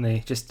as well, wasn't he?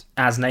 Just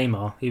as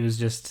Neymar, he was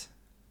just.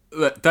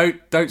 Look,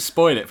 don't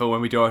spoil it for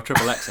when we do our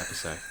Triple X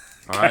episode.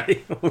 All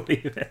right. We'll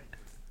leave it.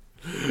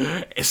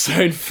 So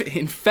in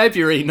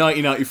February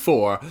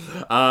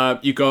 1994,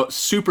 you got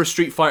Super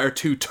Street Fighter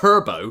 2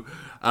 Turbo,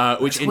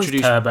 which It's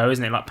introduced Turbo,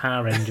 isn't it? Like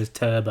Power Rangers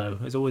Turbo.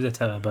 There's always a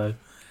Turbo.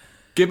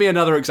 Give me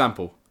another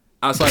example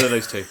outside of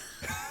those two.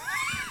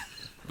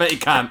 Bet you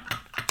can't.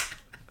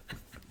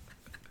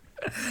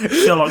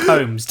 Sherlock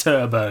Holmes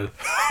Turbo.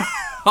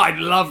 I'd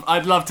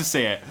love to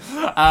see it.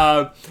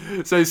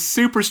 So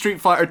Super Street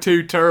Fighter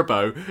 2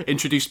 Turbo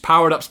introduced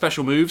powered-up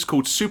special moves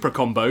called Super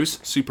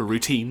Combos, Super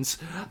Routines,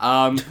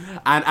 and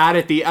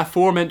added the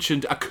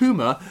aforementioned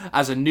Akuma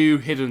as a new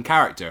hidden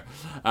character.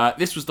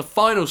 This was the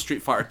final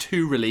Street Fighter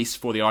 2 release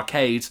for the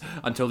arcades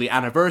until the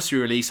anniversary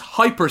release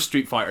Hyper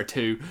Street Fighter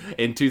 2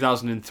 in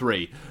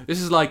 2003. This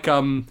is like,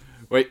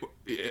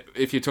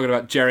 if you're talking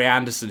about Jerry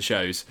Anderson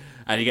shows,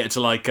 and you get into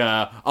like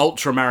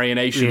ultra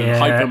marionation and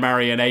hyper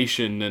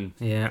marionation, and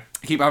you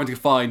keep having to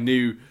find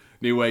new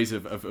ways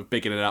of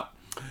bigging it up.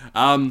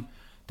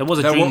 There was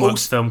a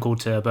DreamWorks film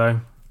called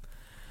Turbo.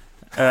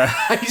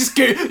 He's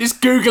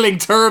googling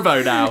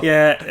Turbo now.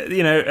 Yeah,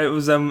 it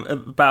was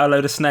about a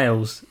load of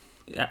snails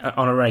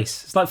on a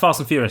race. It's like Fast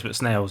and Furious, but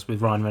snails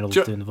with Ryan Reynolds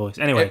doing the voice.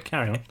 Anyway,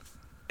 carry on.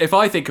 If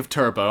I think of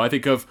Turbo,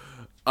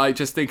 I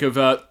just think of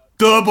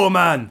Turbo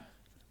Man.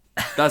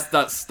 That's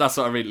what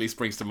immediately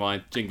springs to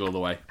mind. Jingle all the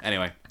way.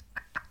 Anyway,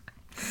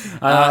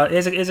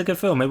 it's a good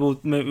film.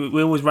 Maybe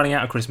we're always running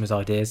out of Christmas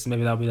ideas.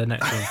 Maybe that'll be the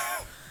next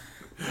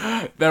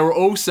one. There were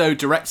also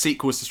direct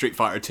sequels to Street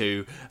Fighter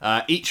 2,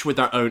 each with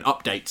their own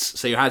updates.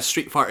 So you had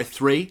Street Fighter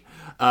 3,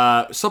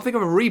 something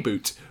of a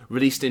reboot,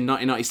 released in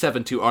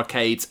 1997 to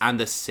arcades and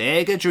the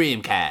Sega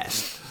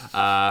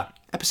Dreamcast.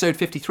 Episode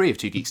 53 of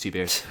Two Geeks, Two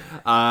Beers.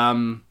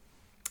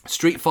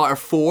 Street Fighter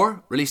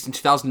 4, released in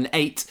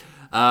 2008.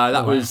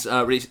 That was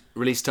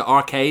released to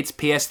arcades,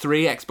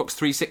 PS3, Xbox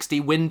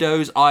 360,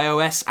 Windows,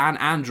 iOS, and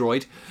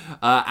Android.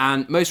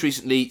 And most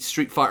recently,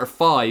 Street Fighter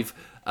 5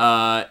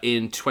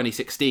 in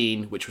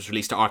 2016, which was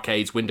released to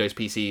arcades, Windows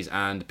PCs,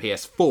 and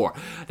PS4.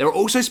 There were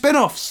also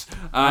spin-offs.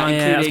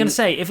 I was going to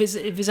say, if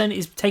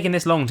it's taken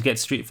this long to get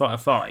to Street Fighter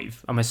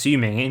 5, I'm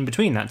assuming in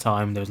between that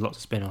time there was lots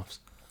of spin-offs.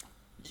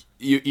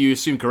 You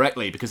assume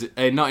correctly, because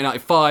in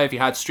 1995 you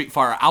had Street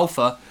Fighter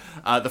Alpha,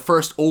 the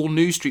first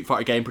all-new Street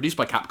Fighter game produced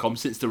by Capcom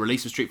since the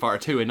release of Street Fighter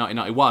 2 in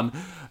 1991.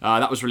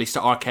 That was released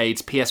to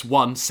arcades,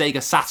 PS1,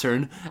 Sega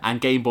Saturn,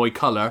 and Game Boy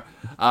Color,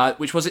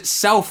 which was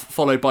itself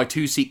followed by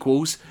two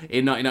sequels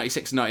in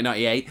 1996 and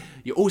 1998.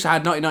 You also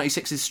had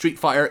 1996's Street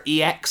Fighter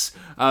EX,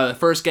 the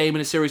first game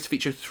in a series to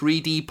feature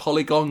 3D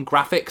polygon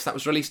graphics. That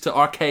was released to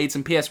arcades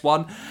and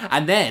PS1.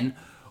 And then,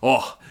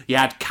 you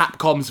had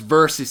Capcom's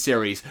Versus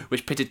series,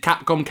 which pitted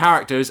Capcom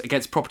characters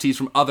against properties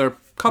from other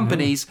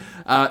companies.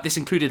 This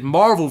included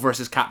Marvel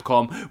vs.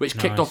 Capcom, which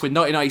kicked off with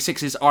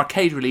 1996's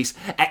arcade release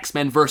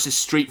X-Men vs.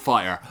 Street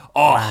Fighter.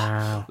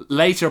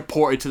 Later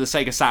ported to the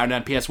Sega Saturn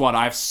and PS1.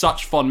 I have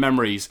such fond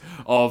memories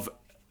of,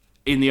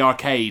 in the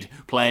arcade,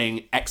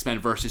 playing X-Men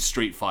vs.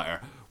 Street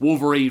Fighter.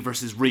 Wolverine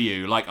versus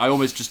Ryu. Like, I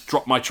almost just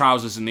dropped my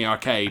trousers in the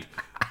arcade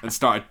and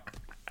started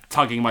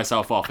tugging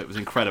myself off. It was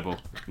incredible.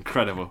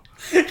 Incredible.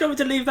 Do you want me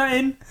to leave that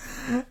in?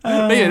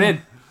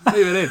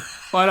 Leave it in.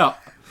 Why not?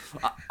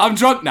 I'm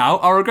drunk now.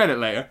 I'll regret it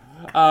later.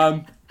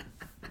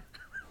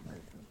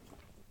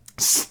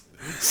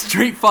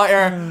 Street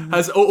Fighter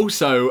has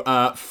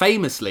also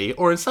famously,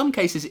 or in some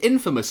cases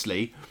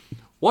infamously,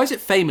 why is it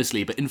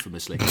famously but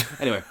infamously?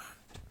 Anyway,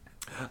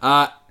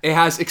 it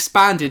has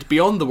expanded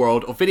beyond the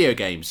world of video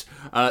games.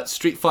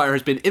 Street Fighter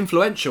has been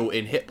influential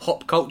in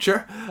hip-hop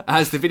culture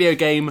as the video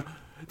game...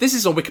 This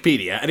is on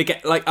Wikipedia, and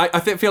again, like I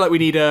feel like we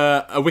need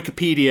a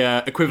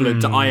Wikipedia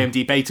equivalent to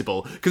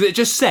IMDb-batable, because it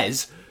just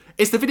says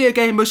it's the video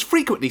game most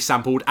frequently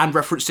sampled and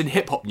referenced in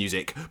hip-hop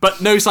music, but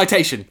no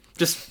citation.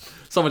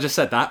 Someone just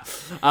said that.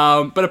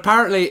 But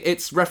apparently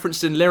it's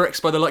referenced in lyrics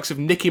by the likes of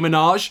Nicki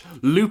Minaj,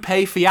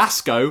 Lupe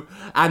Fiasco,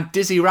 and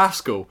Dizzy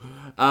Rascal.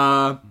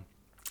 And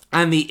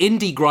the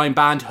indie grime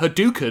band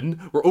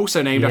Hadouken were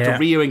also named after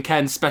Ryu and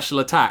Ken's special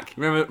attack.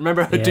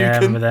 Remember Hadouken? Yeah, I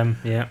remember them,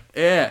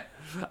 yeah.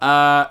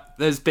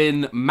 There's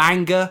been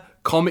manga,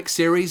 comic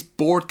series,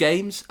 board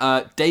games.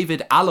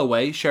 David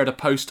Alloway shared a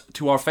post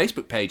to our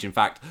Facebook page, in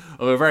fact,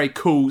 of a very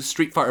cool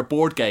Street Fighter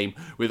board game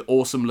with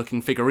awesome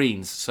looking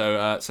figurines.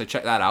 So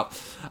check that out.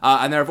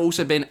 And there have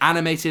also been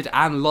animated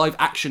and live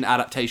action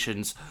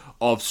adaptations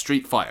of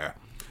Street Fighter.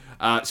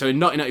 So in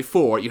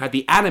 1994, you had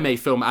the anime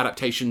film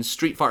adaptation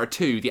Street Fighter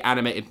 2, the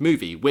animated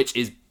movie, which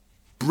is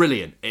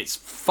brilliant. It's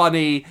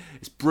funny,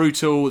 it's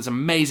brutal, it's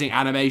amazing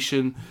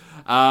animation.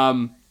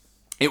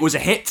 It was a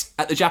hit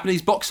at the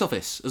Japanese box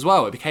office as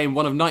well. It became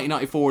one of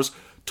 1994's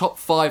top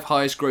 5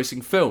 highest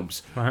grossing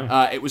films.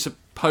 Wow. It was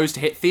supposed to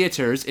hit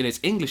theatres in its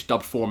English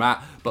dubbed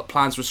format, but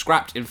plans were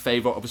scrapped in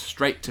favour of a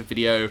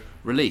straight-to-video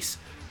release,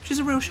 which is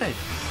a real shame.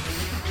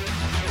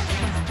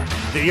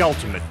 The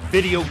ultimate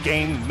video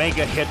game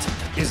mega hit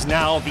is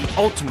now the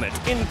ultimate,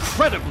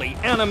 incredibly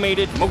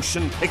animated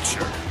motion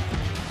picture.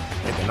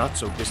 In the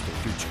not-so-distant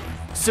future,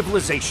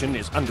 civilization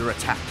is under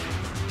attack.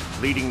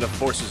 Leading the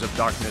forces of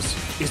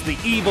darkness is the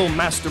evil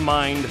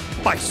mastermind,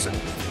 Bison,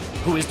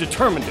 who is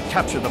determined to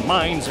capture the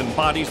minds and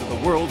bodies of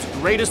the world's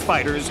greatest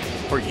fighters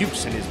for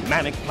use in his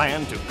manic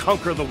plan to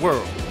conquer the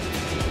world.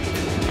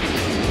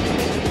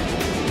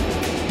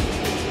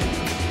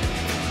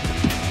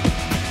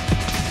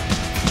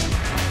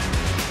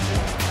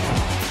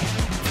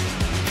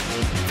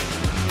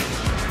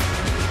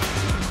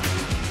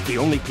 The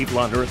only people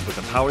on Earth with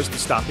the powers to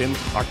stop him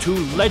are 2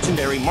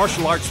 legendary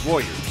martial arts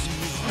warriors.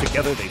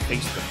 Together they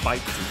face the fight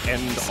to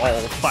end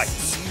all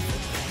fights.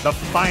 The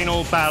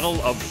final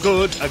battle of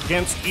good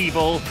against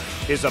evil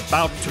is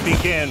about to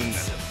begin.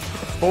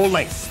 Full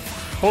length,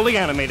 fully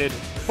animated,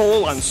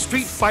 full on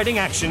street fighting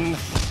action.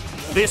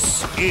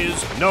 This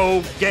is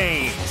no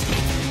game.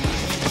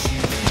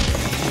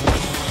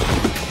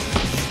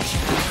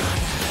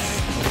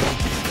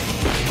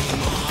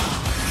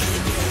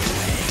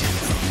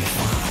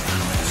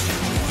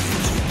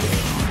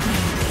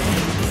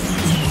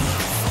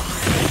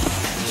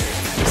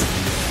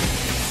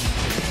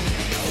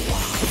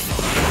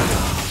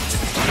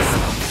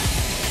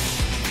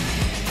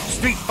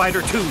 Street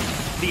Fighter 2,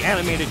 the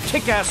animated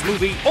kick-ass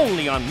movie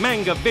only on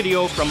Manga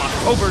Video from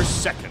October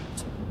 2nd.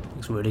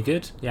 Looks really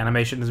good. The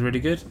animation is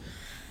really good.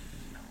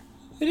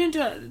 They didn't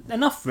do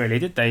enough, really,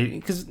 did they?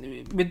 Because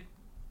with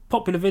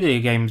popular video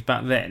games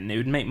back then, it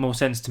would make more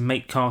sense to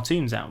make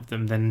cartoons out of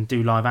them than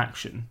do live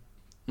action.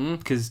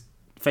 Because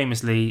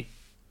famously,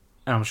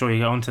 and I'm sure you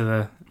get onto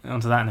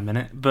that in a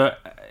minute, but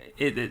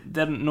it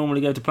doesn't normally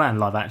go to plan,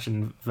 live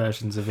action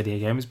versions of video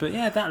games. But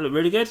yeah, that looked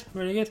really good,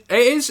 really good.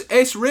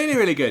 It's really,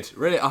 really good.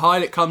 Really,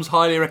 it comes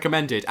highly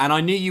recommended. And I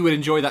knew you would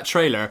enjoy that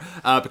trailer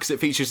because it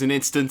features an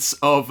instance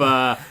of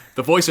the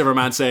voiceover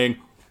man saying,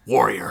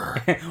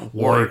 "Warrior,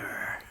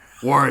 warrior,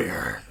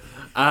 warrior."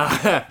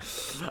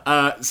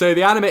 So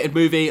the animated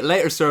movie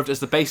later served as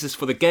the basis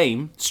for the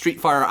game Street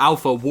Fighter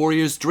Alpha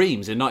Warrior's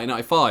Dreams in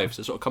 1995,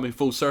 so sort of coming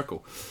full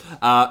circle.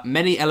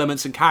 Many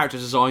elements and character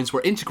designs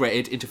were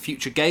integrated into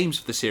future games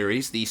of the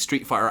series, the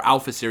Street Fighter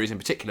Alpha series in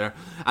particular,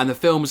 and the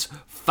film's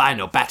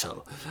final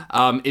battle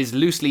is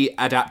loosely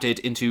adapted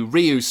into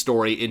Ryu's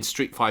story in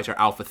Street Fighter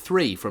Alpha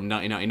 3 from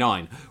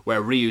 1999,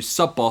 where Ryu's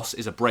sub-boss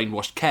is a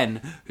brainwashed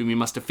Ken, whom he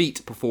must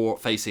defeat before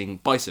facing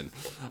Bison.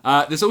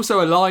 There's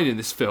also a line in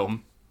this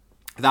film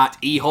that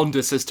E.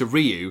 Honda says to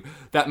Ryu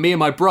that me and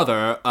my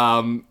brother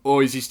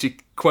always used to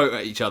quote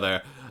at each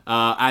other.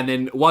 And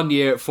then one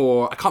year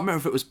I can't remember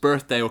if it was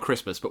birthday or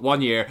Christmas, but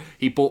one year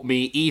he bought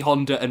me E.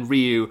 Honda and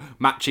Ryu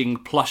matching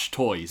plush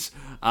toys.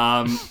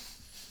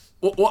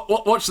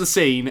 Watch the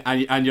scene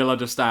and you'll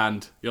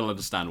understand. You'll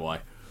understand why.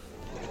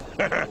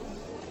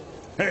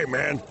 Hey,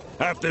 man,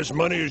 half this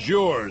money is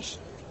yours.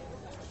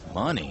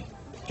 Money?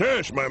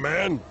 Tush, my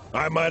man.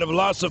 I might have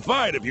lost the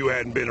fight if you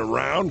hadn't been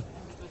around.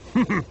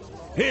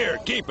 Here,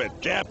 keep it.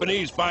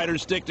 Japanese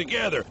fighters stick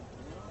together.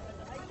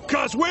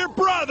 'Cause we're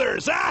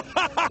brothers!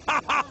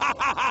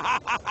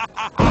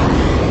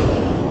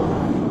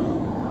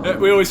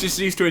 We always just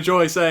used to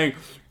enjoy saying,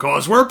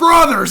 "'Cause we're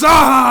brothers!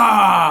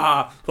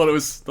 Ah!" Thought it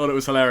was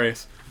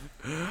hilarious.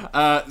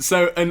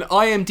 So an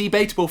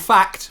IMDb-debatable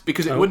fact,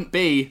 because it wouldn't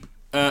be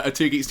a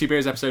Two Geeks, Two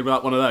Beers episode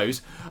without one of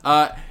those.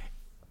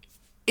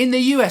 In the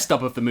US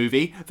dub of the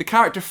movie, the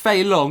character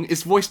Fei Long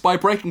is voiced by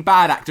Breaking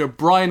Bad actor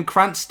Bryan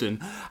Cranston.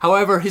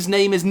 However, his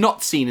name is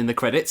not seen in the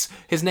credits.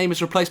 His name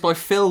is replaced by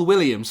Phil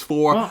Williams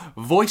for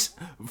voice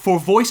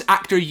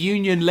actor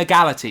union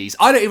legalities.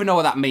 I don't even know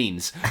what that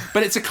means,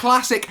 but it's a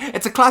classic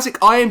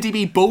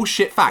IMDb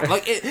bullshit fact.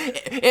 Like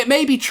it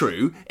may be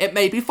true, it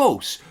may be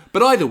false,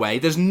 but either way,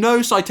 there's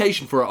no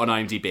citation for it on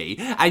IMDb.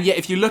 And yet,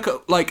 if you look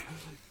at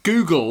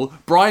Google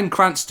Bryan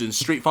Cranston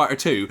Street Fighter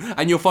 2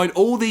 and you'll find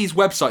all these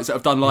websites that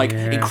have done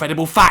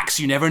incredible facts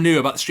you never knew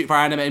about the Street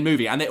Fighter animated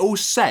movie, and they all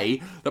say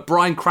that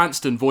Bryan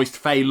Cranston voiced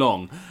Fei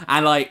Long,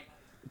 and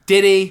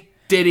did he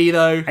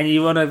though? And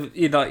you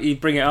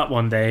bring it up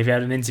one day if you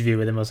had an interview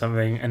with him or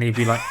something, and he'd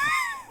be like,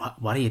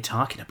 what are you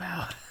talking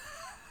about?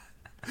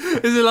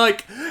 Is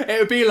it it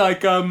would be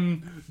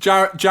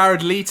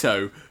Jared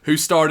Leto, who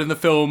starred in the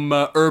film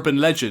Urban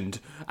Legend,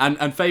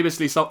 and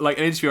famously, like,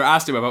 an interviewer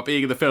asked him about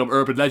being in the film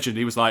Urban Legend.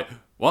 He was like,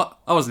 "What?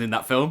 I wasn't in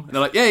that film." And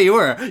they're like, "Yeah, you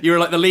were. You were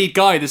like the lead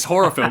guy in this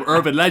horror film,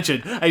 Urban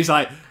Legend." And he's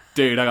like,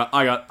 "Dude,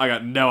 I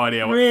got no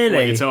idea what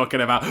you're talking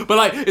about." But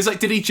like, it's like,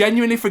 did he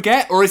genuinely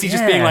forget, or is he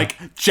just being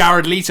like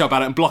Jared Leto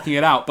about it and blocking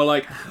it out? But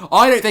like,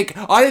 I don't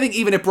think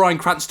even if Bryan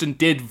Cranston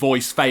did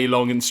voice Fei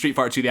Long in Street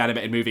Fighter 2 the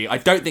animated movie, I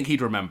don't think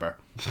he'd remember.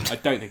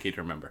 It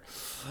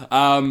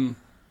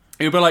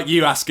would be like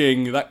you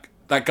asking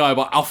that guy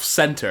about Off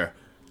Center.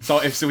 So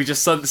if we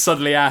just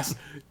suddenly ask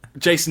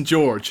Jason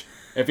George,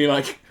 it'd be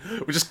like,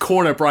 we just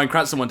corner Bryan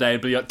Cranston one day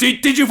and be like,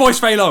 did you voice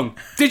Fei Long?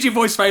 Did you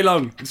voice Fei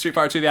Long in Street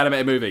Fighter 2 the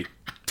animated movie?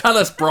 Tell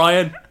us,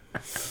 Brian.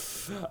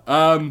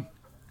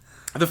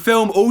 The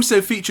film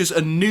also features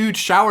a nude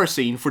shower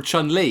scene for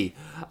Chun-Li,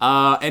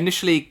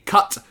 initially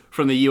cut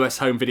from the US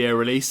home video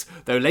release,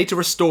 though later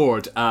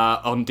restored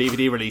on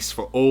DVD release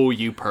for all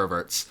you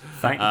perverts.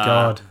 Thank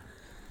God.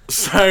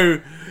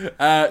 So,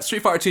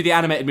 Street Fighter 2 the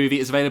animated movie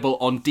is available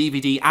on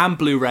DVD and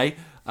Blu-ray.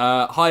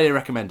 Highly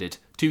recommended.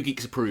 2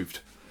 Geeks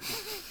approved.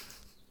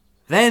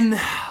 Then,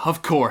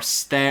 of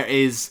course, there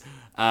is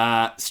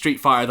Street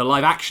Fighter the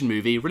live action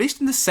movie, released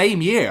in the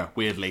same year,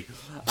 weirdly,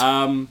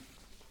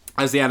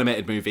 as the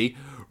animated movie,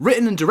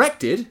 written and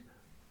directed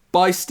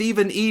by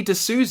Stephen E.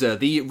 D'Souza,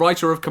 the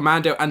writer of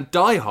Commando and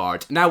Die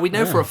Hard. Now, we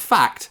know for a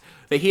fact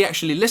that he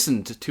actually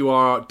listened to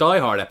our Die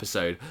Hard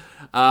episode.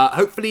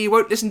 Hopefully he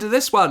won't listen to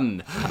this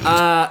one.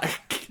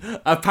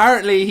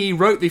 Apparently he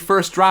wrote the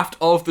first draft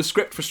of the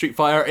script for Street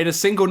Fighter in a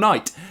single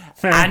night,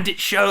 and it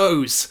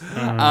shows.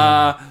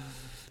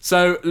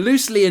 So,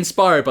 loosely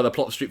inspired by the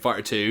plot of Street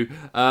Fighter 2,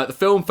 the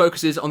film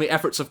focuses on the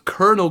efforts of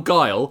Colonel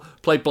Guile,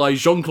 played by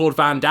Jean-Claude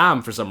Van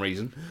Damme for some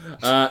reason,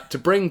 to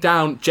bring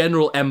down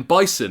General M.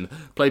 Bison,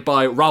 played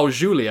by Raul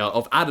Julia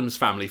of Addams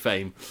Family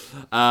fame.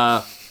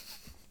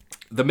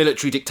 The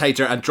military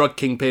dictator and drug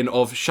kingpin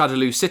of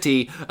Shadaloo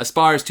City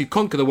aspires to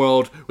conquer the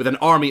world with an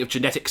army of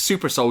genetic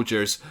super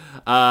soldiers.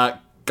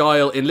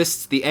 Guile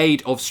enlists the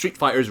aid of Street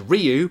Fighters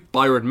Ryu,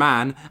 Byron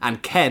Mann,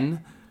 and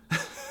Ken.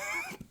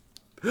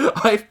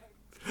 I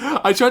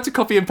tried to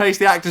copy and paste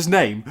the actor's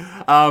name,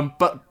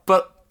 but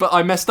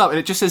I messed up, and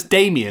it just says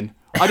Damien.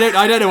 I don't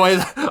know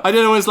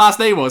what his last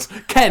name was.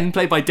 Ken,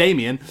 played by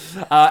Damien.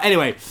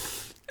 Anyway,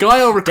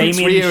 Guile recruits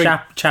Damien Ryu.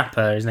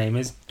 Chapper, his name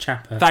is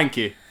Chapper. Thank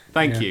you.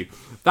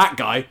 That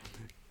guy.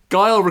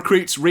 Guile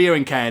recruits Ryu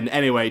and Ken,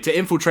 anyway, to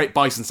infiltrate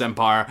Bison's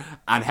empire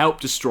and help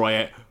destroy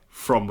it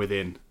from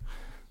within.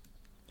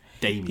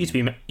 Damien.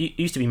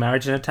 Used to be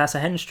married to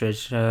Tessa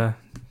Henstridge,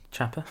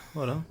 Chapper.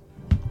 Well done.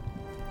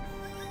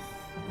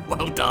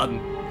 Well done.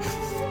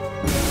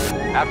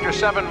 After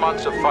 7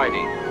 months of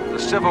fighting, the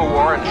civil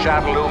war in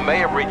Shadaloo may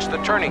have reached the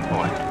turning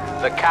point.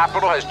 The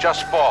capital has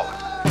just fallen.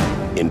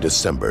 In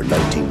December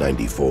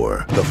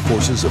 1994, the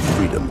forces of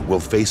freedom will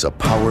face a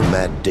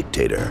power-mad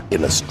dictator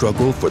in a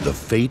struggle for the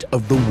fate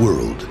of the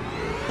world.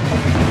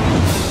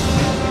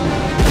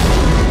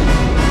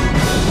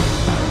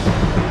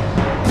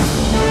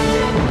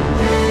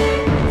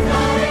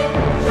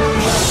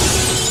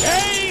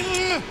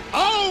 Game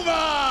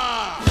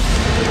over!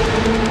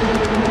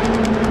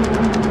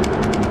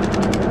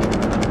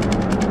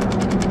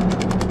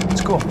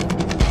 It's cool.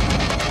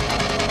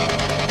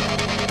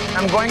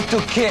 I'm going to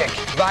kick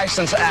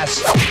Bison's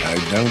ass. I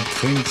don't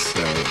think so.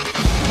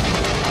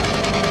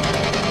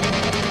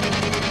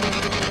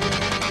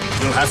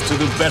 You'll have to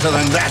do better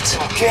than that.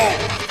 Okay.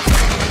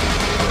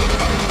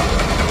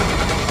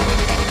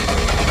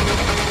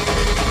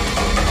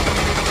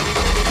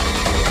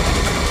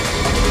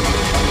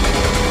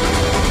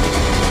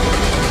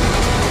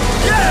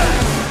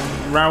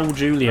 Raul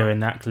Julia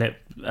in that clip,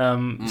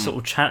 sort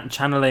of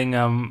channeling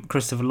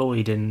Christopher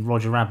Lloyd in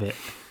Roger Rabbit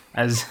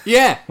as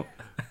Yeah,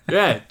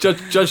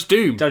 Judge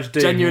Doom. Judge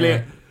Doom,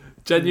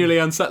 Genuinely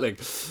unsettling.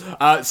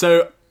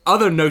 So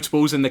other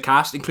notables in the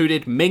cast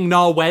included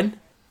Ming-Na Wen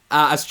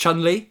as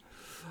Chun-Li,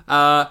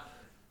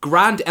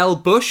 Grand L.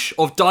 Bush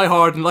of Die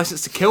Hard and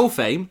License to Kill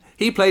fame.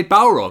 He played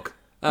Balrog,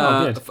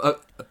 a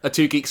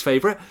Two Geeks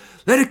favourite.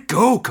 Let it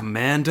go,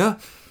 Commander.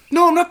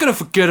 No, I'm not going to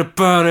forget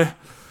about it.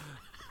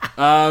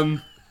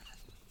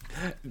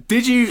 Do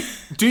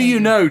you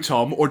know,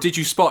 Tom, or did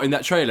you spot in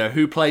that trailer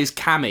who plays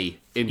Cammy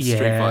in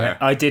Street Fighter?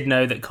 I did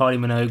know that Kylie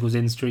Minogue was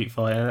in Street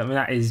Fighter. I mean,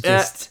 that is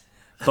just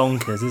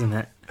bonkers, isn't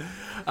it?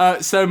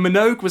 So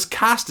Minogue was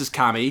cast as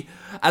Cammy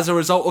as a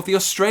result of the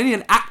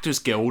Australian Actors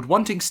Guild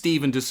wanting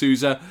Stephen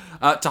D'Souza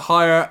to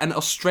hire an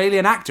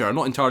Australian actor. I'm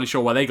not entirely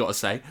sure why they got a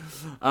say.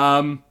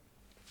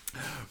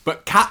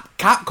 But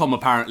Capcom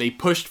apparently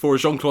pushed for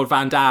Jean-Claude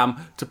Van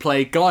Damme to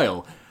play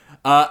Guile.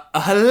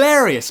 A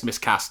hilarious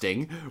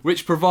miscasting,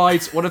 which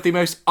provides one of the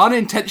most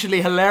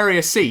unintentionally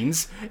hilarious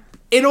scenes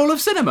in all of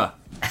cinema.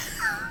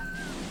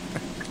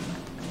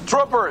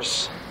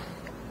 Troopers,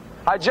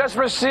 I just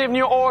received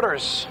new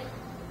orders.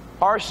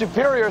 Our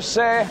superiors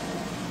say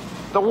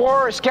the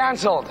war is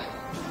cancelled.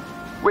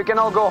 We can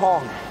all go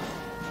home.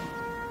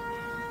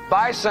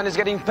 Bison is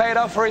getting paid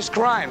off for his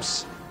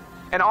crimes,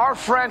 and our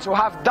friends who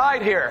have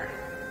died here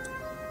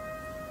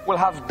will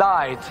have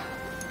died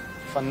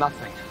for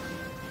nothing.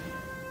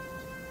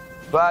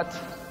 But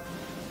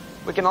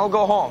we can all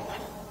go home.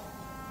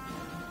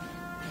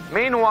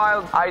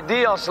 Meanwhile,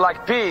 ideals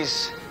like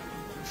peace,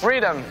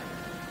 freedom,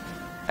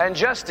 and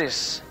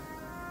justice,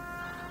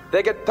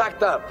 they get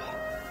packed up.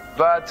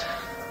 But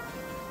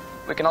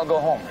we can all go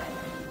home.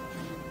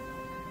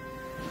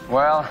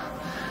 Well,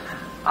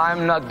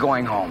 I'm not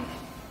going home.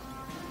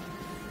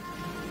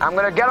 I'm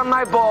gonna get on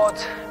my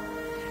boat,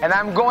 and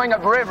I'm going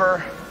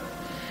upriver,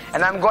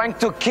 and I'm going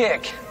to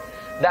kick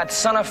that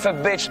son of a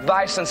bitch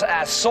Bison's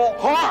ass so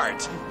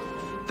hard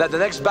that the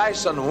next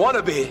Bison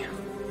wannabe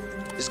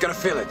is gonna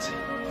feel it.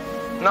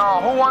 Now,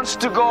 who wants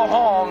to go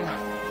home,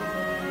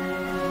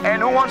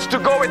 and who wants to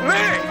go with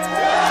me?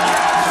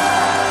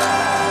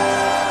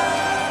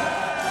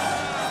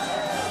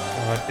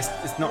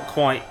 It's not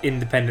quite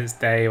Independence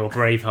Day or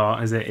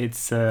Braveheart, is it?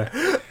 It's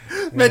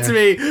meant to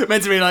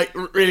be like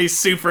really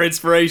super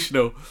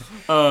inspirational.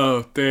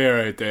 Oh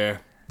dear.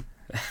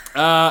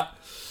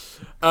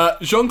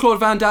 Jean-Claude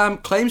Van Damme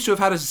claims to have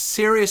had a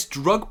serious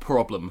drug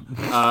problem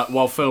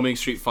while filming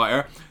Street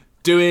Fighter,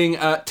 doing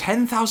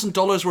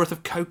 $10,000 worth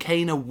of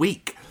cocaine a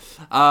week.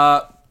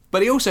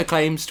 But he also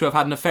claims to have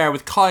had an affair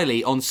with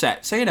Kylie on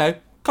set. So, you know,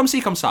 come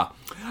see, come sa.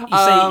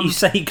 You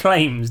say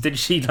claims. Did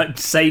she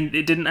say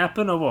it didn't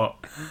happen or what?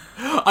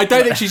 I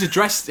don't think she's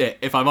addressed it,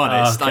 if I'm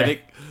honest.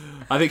 Okay.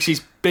 I think she's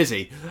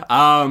busy.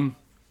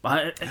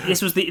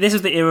 This was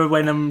the era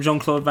when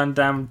Jean-Claude Van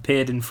Damme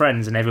appeared in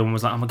Friends, and everyone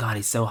was like, "Oh my god,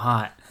 he's so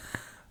hot,"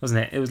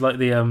 wasn't it? It was like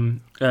the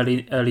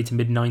early to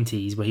mid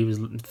 '90s where he was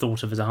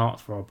thought of as a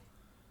heartthrob.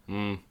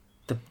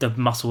 The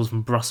muscles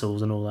from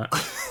Brussels and all that.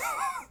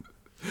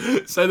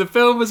 So the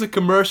film was a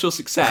commercial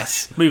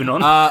success. Moving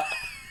on.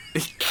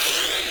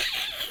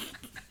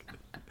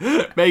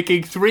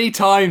 Making 3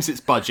 times its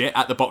budget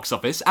at the box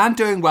office and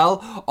doing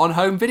well on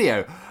home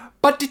video.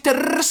 But it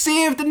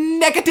received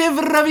negative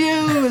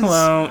reviews.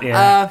 Well,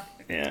 yeah.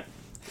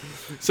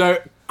 So,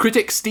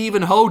 critic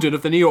Stephen Holden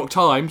of the New York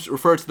Times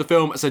referred to the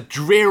film as a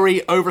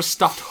dreary,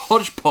 overstuffed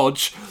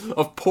hodgepodge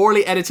of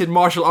poorly edited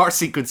martial arts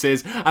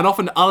sequences and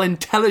often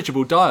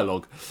unintelligible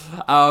dialogue.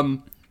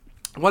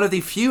 One of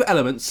the few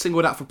elements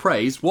singled out for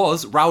praise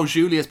was Raul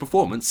Julia's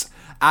performance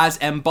as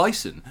M.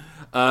 Bison.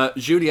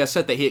 Julia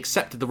said that he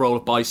accepted the role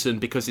of Bison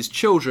because his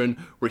children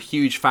were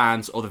huge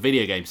fans of the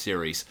video game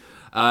series.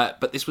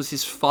 But this was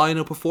his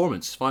final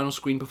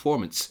screen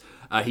performance.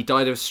 He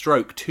died of a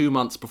stroke 2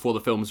 months before the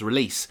film's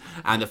release,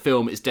 and the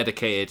film is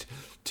dedicated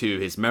to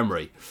his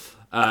memory.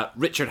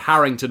 Richard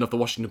Harrington of the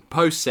Washington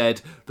Post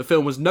said the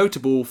film was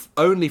notable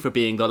only for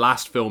being the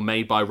last film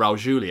made by Raul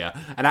Julia,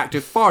 an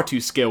actor far too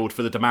skilled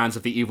for the demands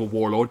of the evil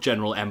warlord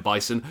General M.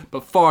 Bison,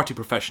 but far too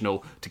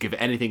professional to give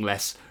it anything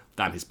less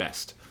than his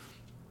best.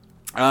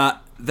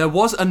 There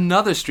was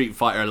another Street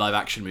Fighter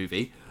live-action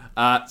movie,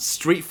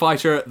 Street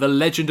Fighter: The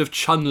Legend of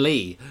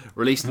Chun-Li,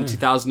 released in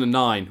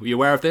 2009. Were you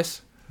aware of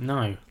this?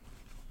 No.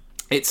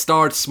 It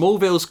starred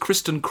Smallville's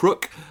Kristen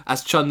Crook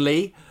as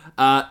Chun-Li,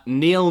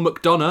 Neil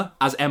McDonough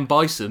as M.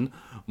 Bison,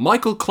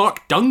 Michael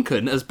Clark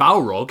Duncan as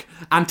Balrog,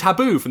 and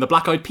Taboo from the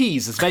Black Eyed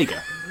Peas as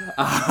Vega.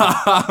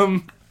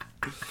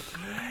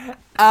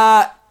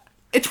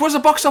 It was a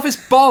box office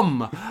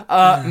bomb,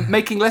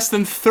 making less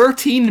than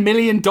 $13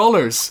 million. I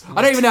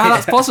don't even know how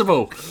that's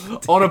possible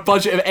on a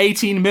budget of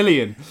 $18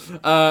 million.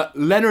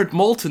 Leonard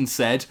Maltin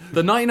said,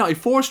 the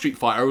 1994 Street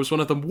Fighter was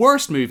one of the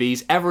worst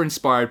movies ever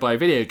inspired by a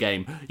video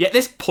game, yet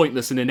this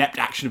pointless and inept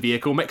action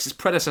vehicle makes its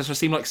predecessor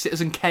seem like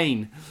Citizen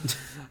Kane.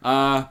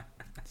 So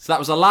that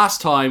was the last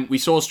time we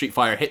saw Street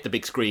Fighter hit the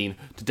big screen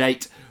to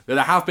date.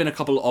 There have been a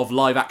couple of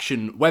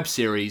live-action web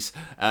series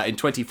in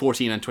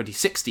 2014 and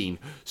 2016.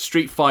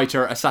 Street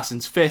Fighter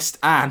Assassin's Fist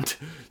and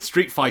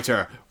Street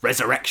Fighter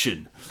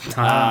Resurrection.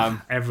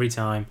 Every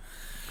time.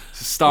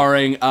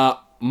 Starring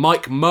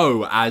Mike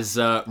Moe as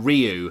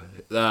Ryu.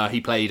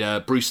 He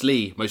played Bruce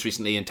Lee most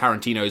recently in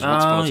Tarantino's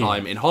Once Upon a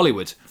Time in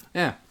Hollywood.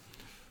 Yeah.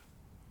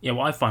 Yeah,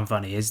 what I find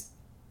funny is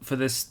for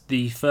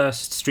the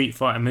first Street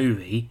Fighter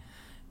movie,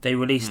 they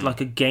released like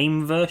a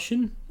game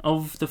version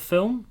of the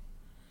film.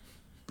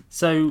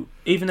 So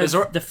even though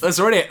there's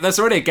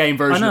already a game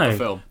version of the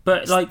film,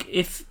 but like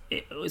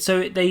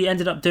so they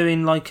ended up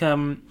doing like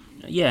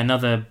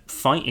another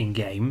fighting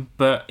game,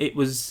 but it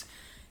was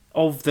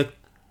of the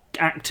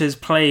actors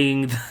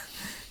playing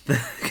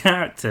the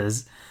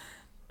characters,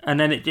 and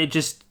then it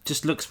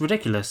just looks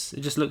ridiculous.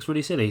 It just looks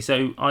really silly.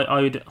 So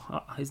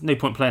there's no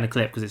point playing a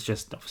clip because it's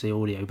just obviously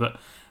audio, but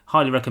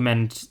highly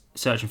recommend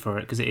searching for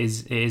it because it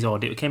is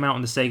odd. It came out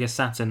on the Sega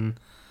Saturn.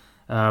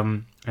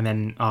 And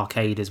then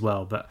arcade as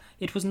well, but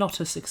it was not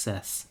a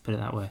success, put it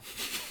that way.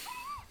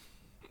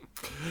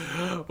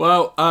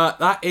 Well,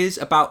 that is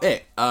about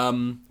it.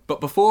 But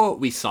before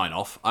we sign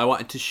off, I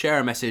wanted to share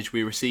a message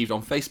we received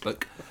on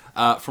Facebook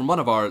from one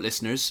of our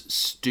listeners,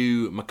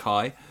 Stu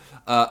Mackay,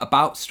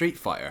 about Street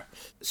Fighter.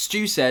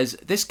 Stu says,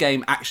 this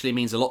game actually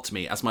means a lot to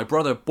me, as my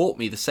brother bought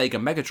me the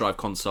Sega Mega Drive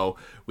console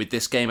with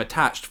this game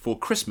attached for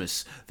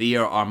Christmas, the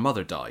year our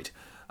mother died.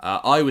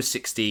 I was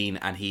 16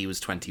 and he was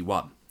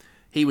 21.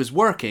 He was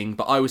working,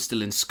 but I was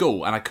still in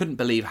school, and I couldn't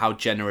believe how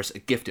generous a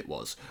gift it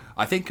was.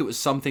 I think it was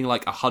something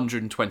like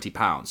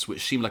 £120,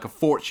 which seemed like a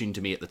fortune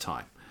to me at the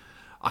time.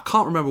 I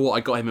can't remember what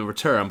I got him in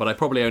return, but I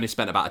probably only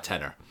spent about a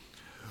tenner.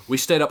 We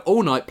stayed up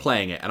all night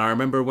playing it, and I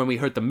remember when we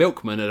heard the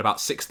milkman at about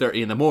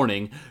 6:30 in the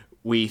morning,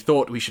 we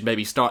thought we should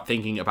maybe start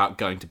thinking about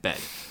going to bed.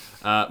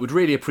 Would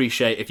really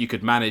appreciate if you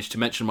could manage to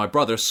mention my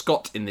brother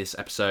Scott in this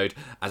episode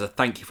as a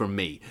thank you from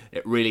me.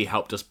 It really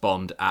helped us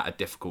bond at a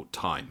difficult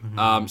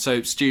time.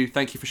 So, Stu,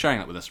 thank you for sharing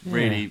that with us.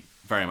 Really,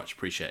 very much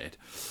appreciated.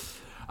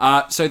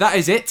 So that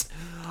is it.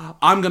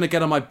 I'm going to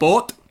get on my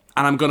boat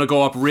and I'm going to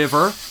go up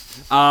river.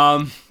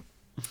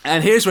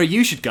 And here's where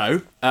you should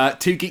go,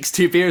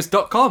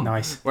 2geeks2beers.com.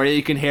 Nice. Where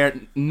you can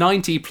hear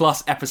 90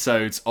 plus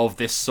episodes of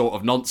this sort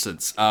of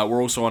nonsense.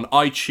 We're also on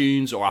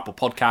iTunes or Apple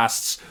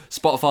Podcasts,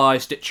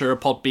 Spotify, Stitcher,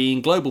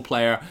 Podbean, Global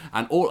Player,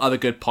 and all other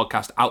good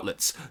podcast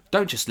outlets.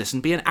 Don't just listen,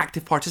 be an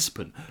active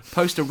participant.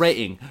 Post a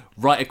rating,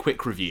 write a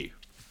quick review.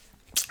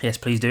 Yes,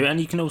 please do.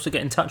 And you can also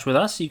get in touch with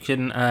us. You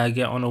can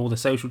get on all the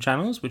social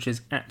channels, which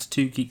is at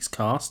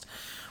 2geekscast.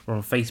 We're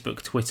on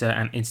Facebook, Twitter,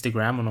 and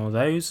Instagram on all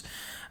those.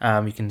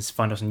 You can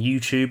find us on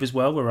YouTube as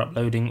well. We're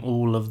uploading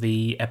all of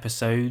the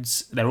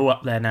episodes. They're all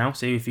up there now,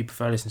 so if you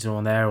prefer listening to them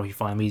on there or you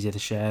find them easier to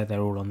share,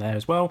 they're all on there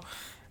as well.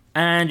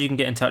 And you can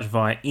get in touch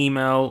via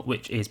email,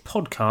 which is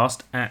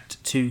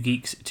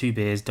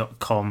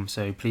podcast@2geeks2beers.com.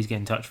 So please get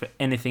in touch for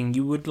anything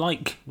you would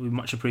like. We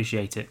much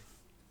appreciate it.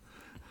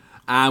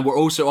 And we're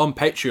also on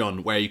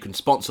Patreon, where you can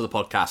sponsor the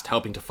podcast,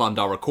 helping to fund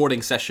our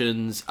recording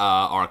sessions,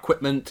 our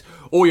equipment.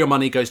 All your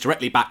money goes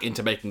directly back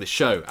into making the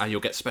show, and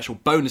you'll get special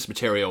bonus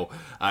material,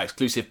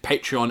 exclusive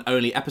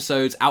Patreon-only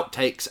episodes,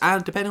 outtakes,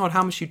 and depending on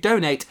how much you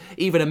donate,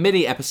 even a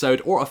mini episode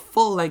or a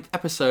full-length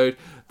episode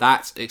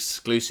that's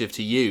exclusive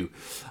to you.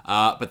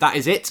 But that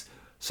is it.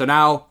 So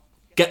now,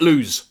 get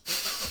loose.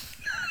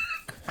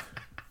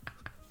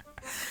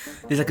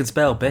 At least I can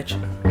spell, bitch.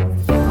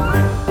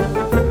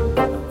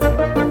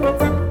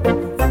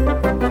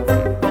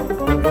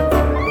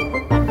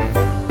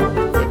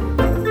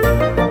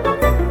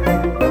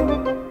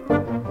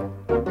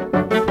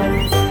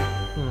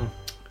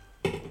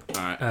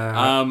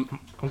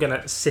 I'm going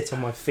to sit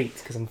on my feet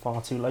because I'm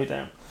far too low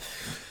down.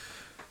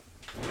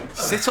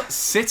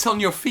 Sit on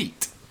your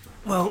feet?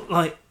 Well,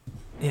 like,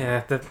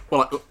 yeah.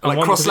 Like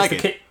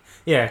cross-legged?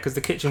 Because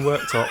the kitchen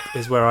worktop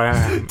is where I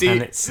am. Do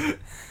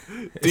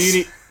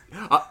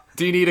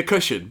you need a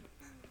cushion?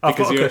 I've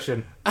got a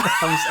cushion.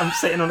 I'm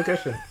sitting on a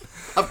cushion.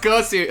 Of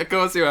course you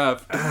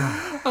have.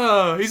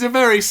 Oh, he's a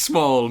very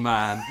small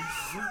man.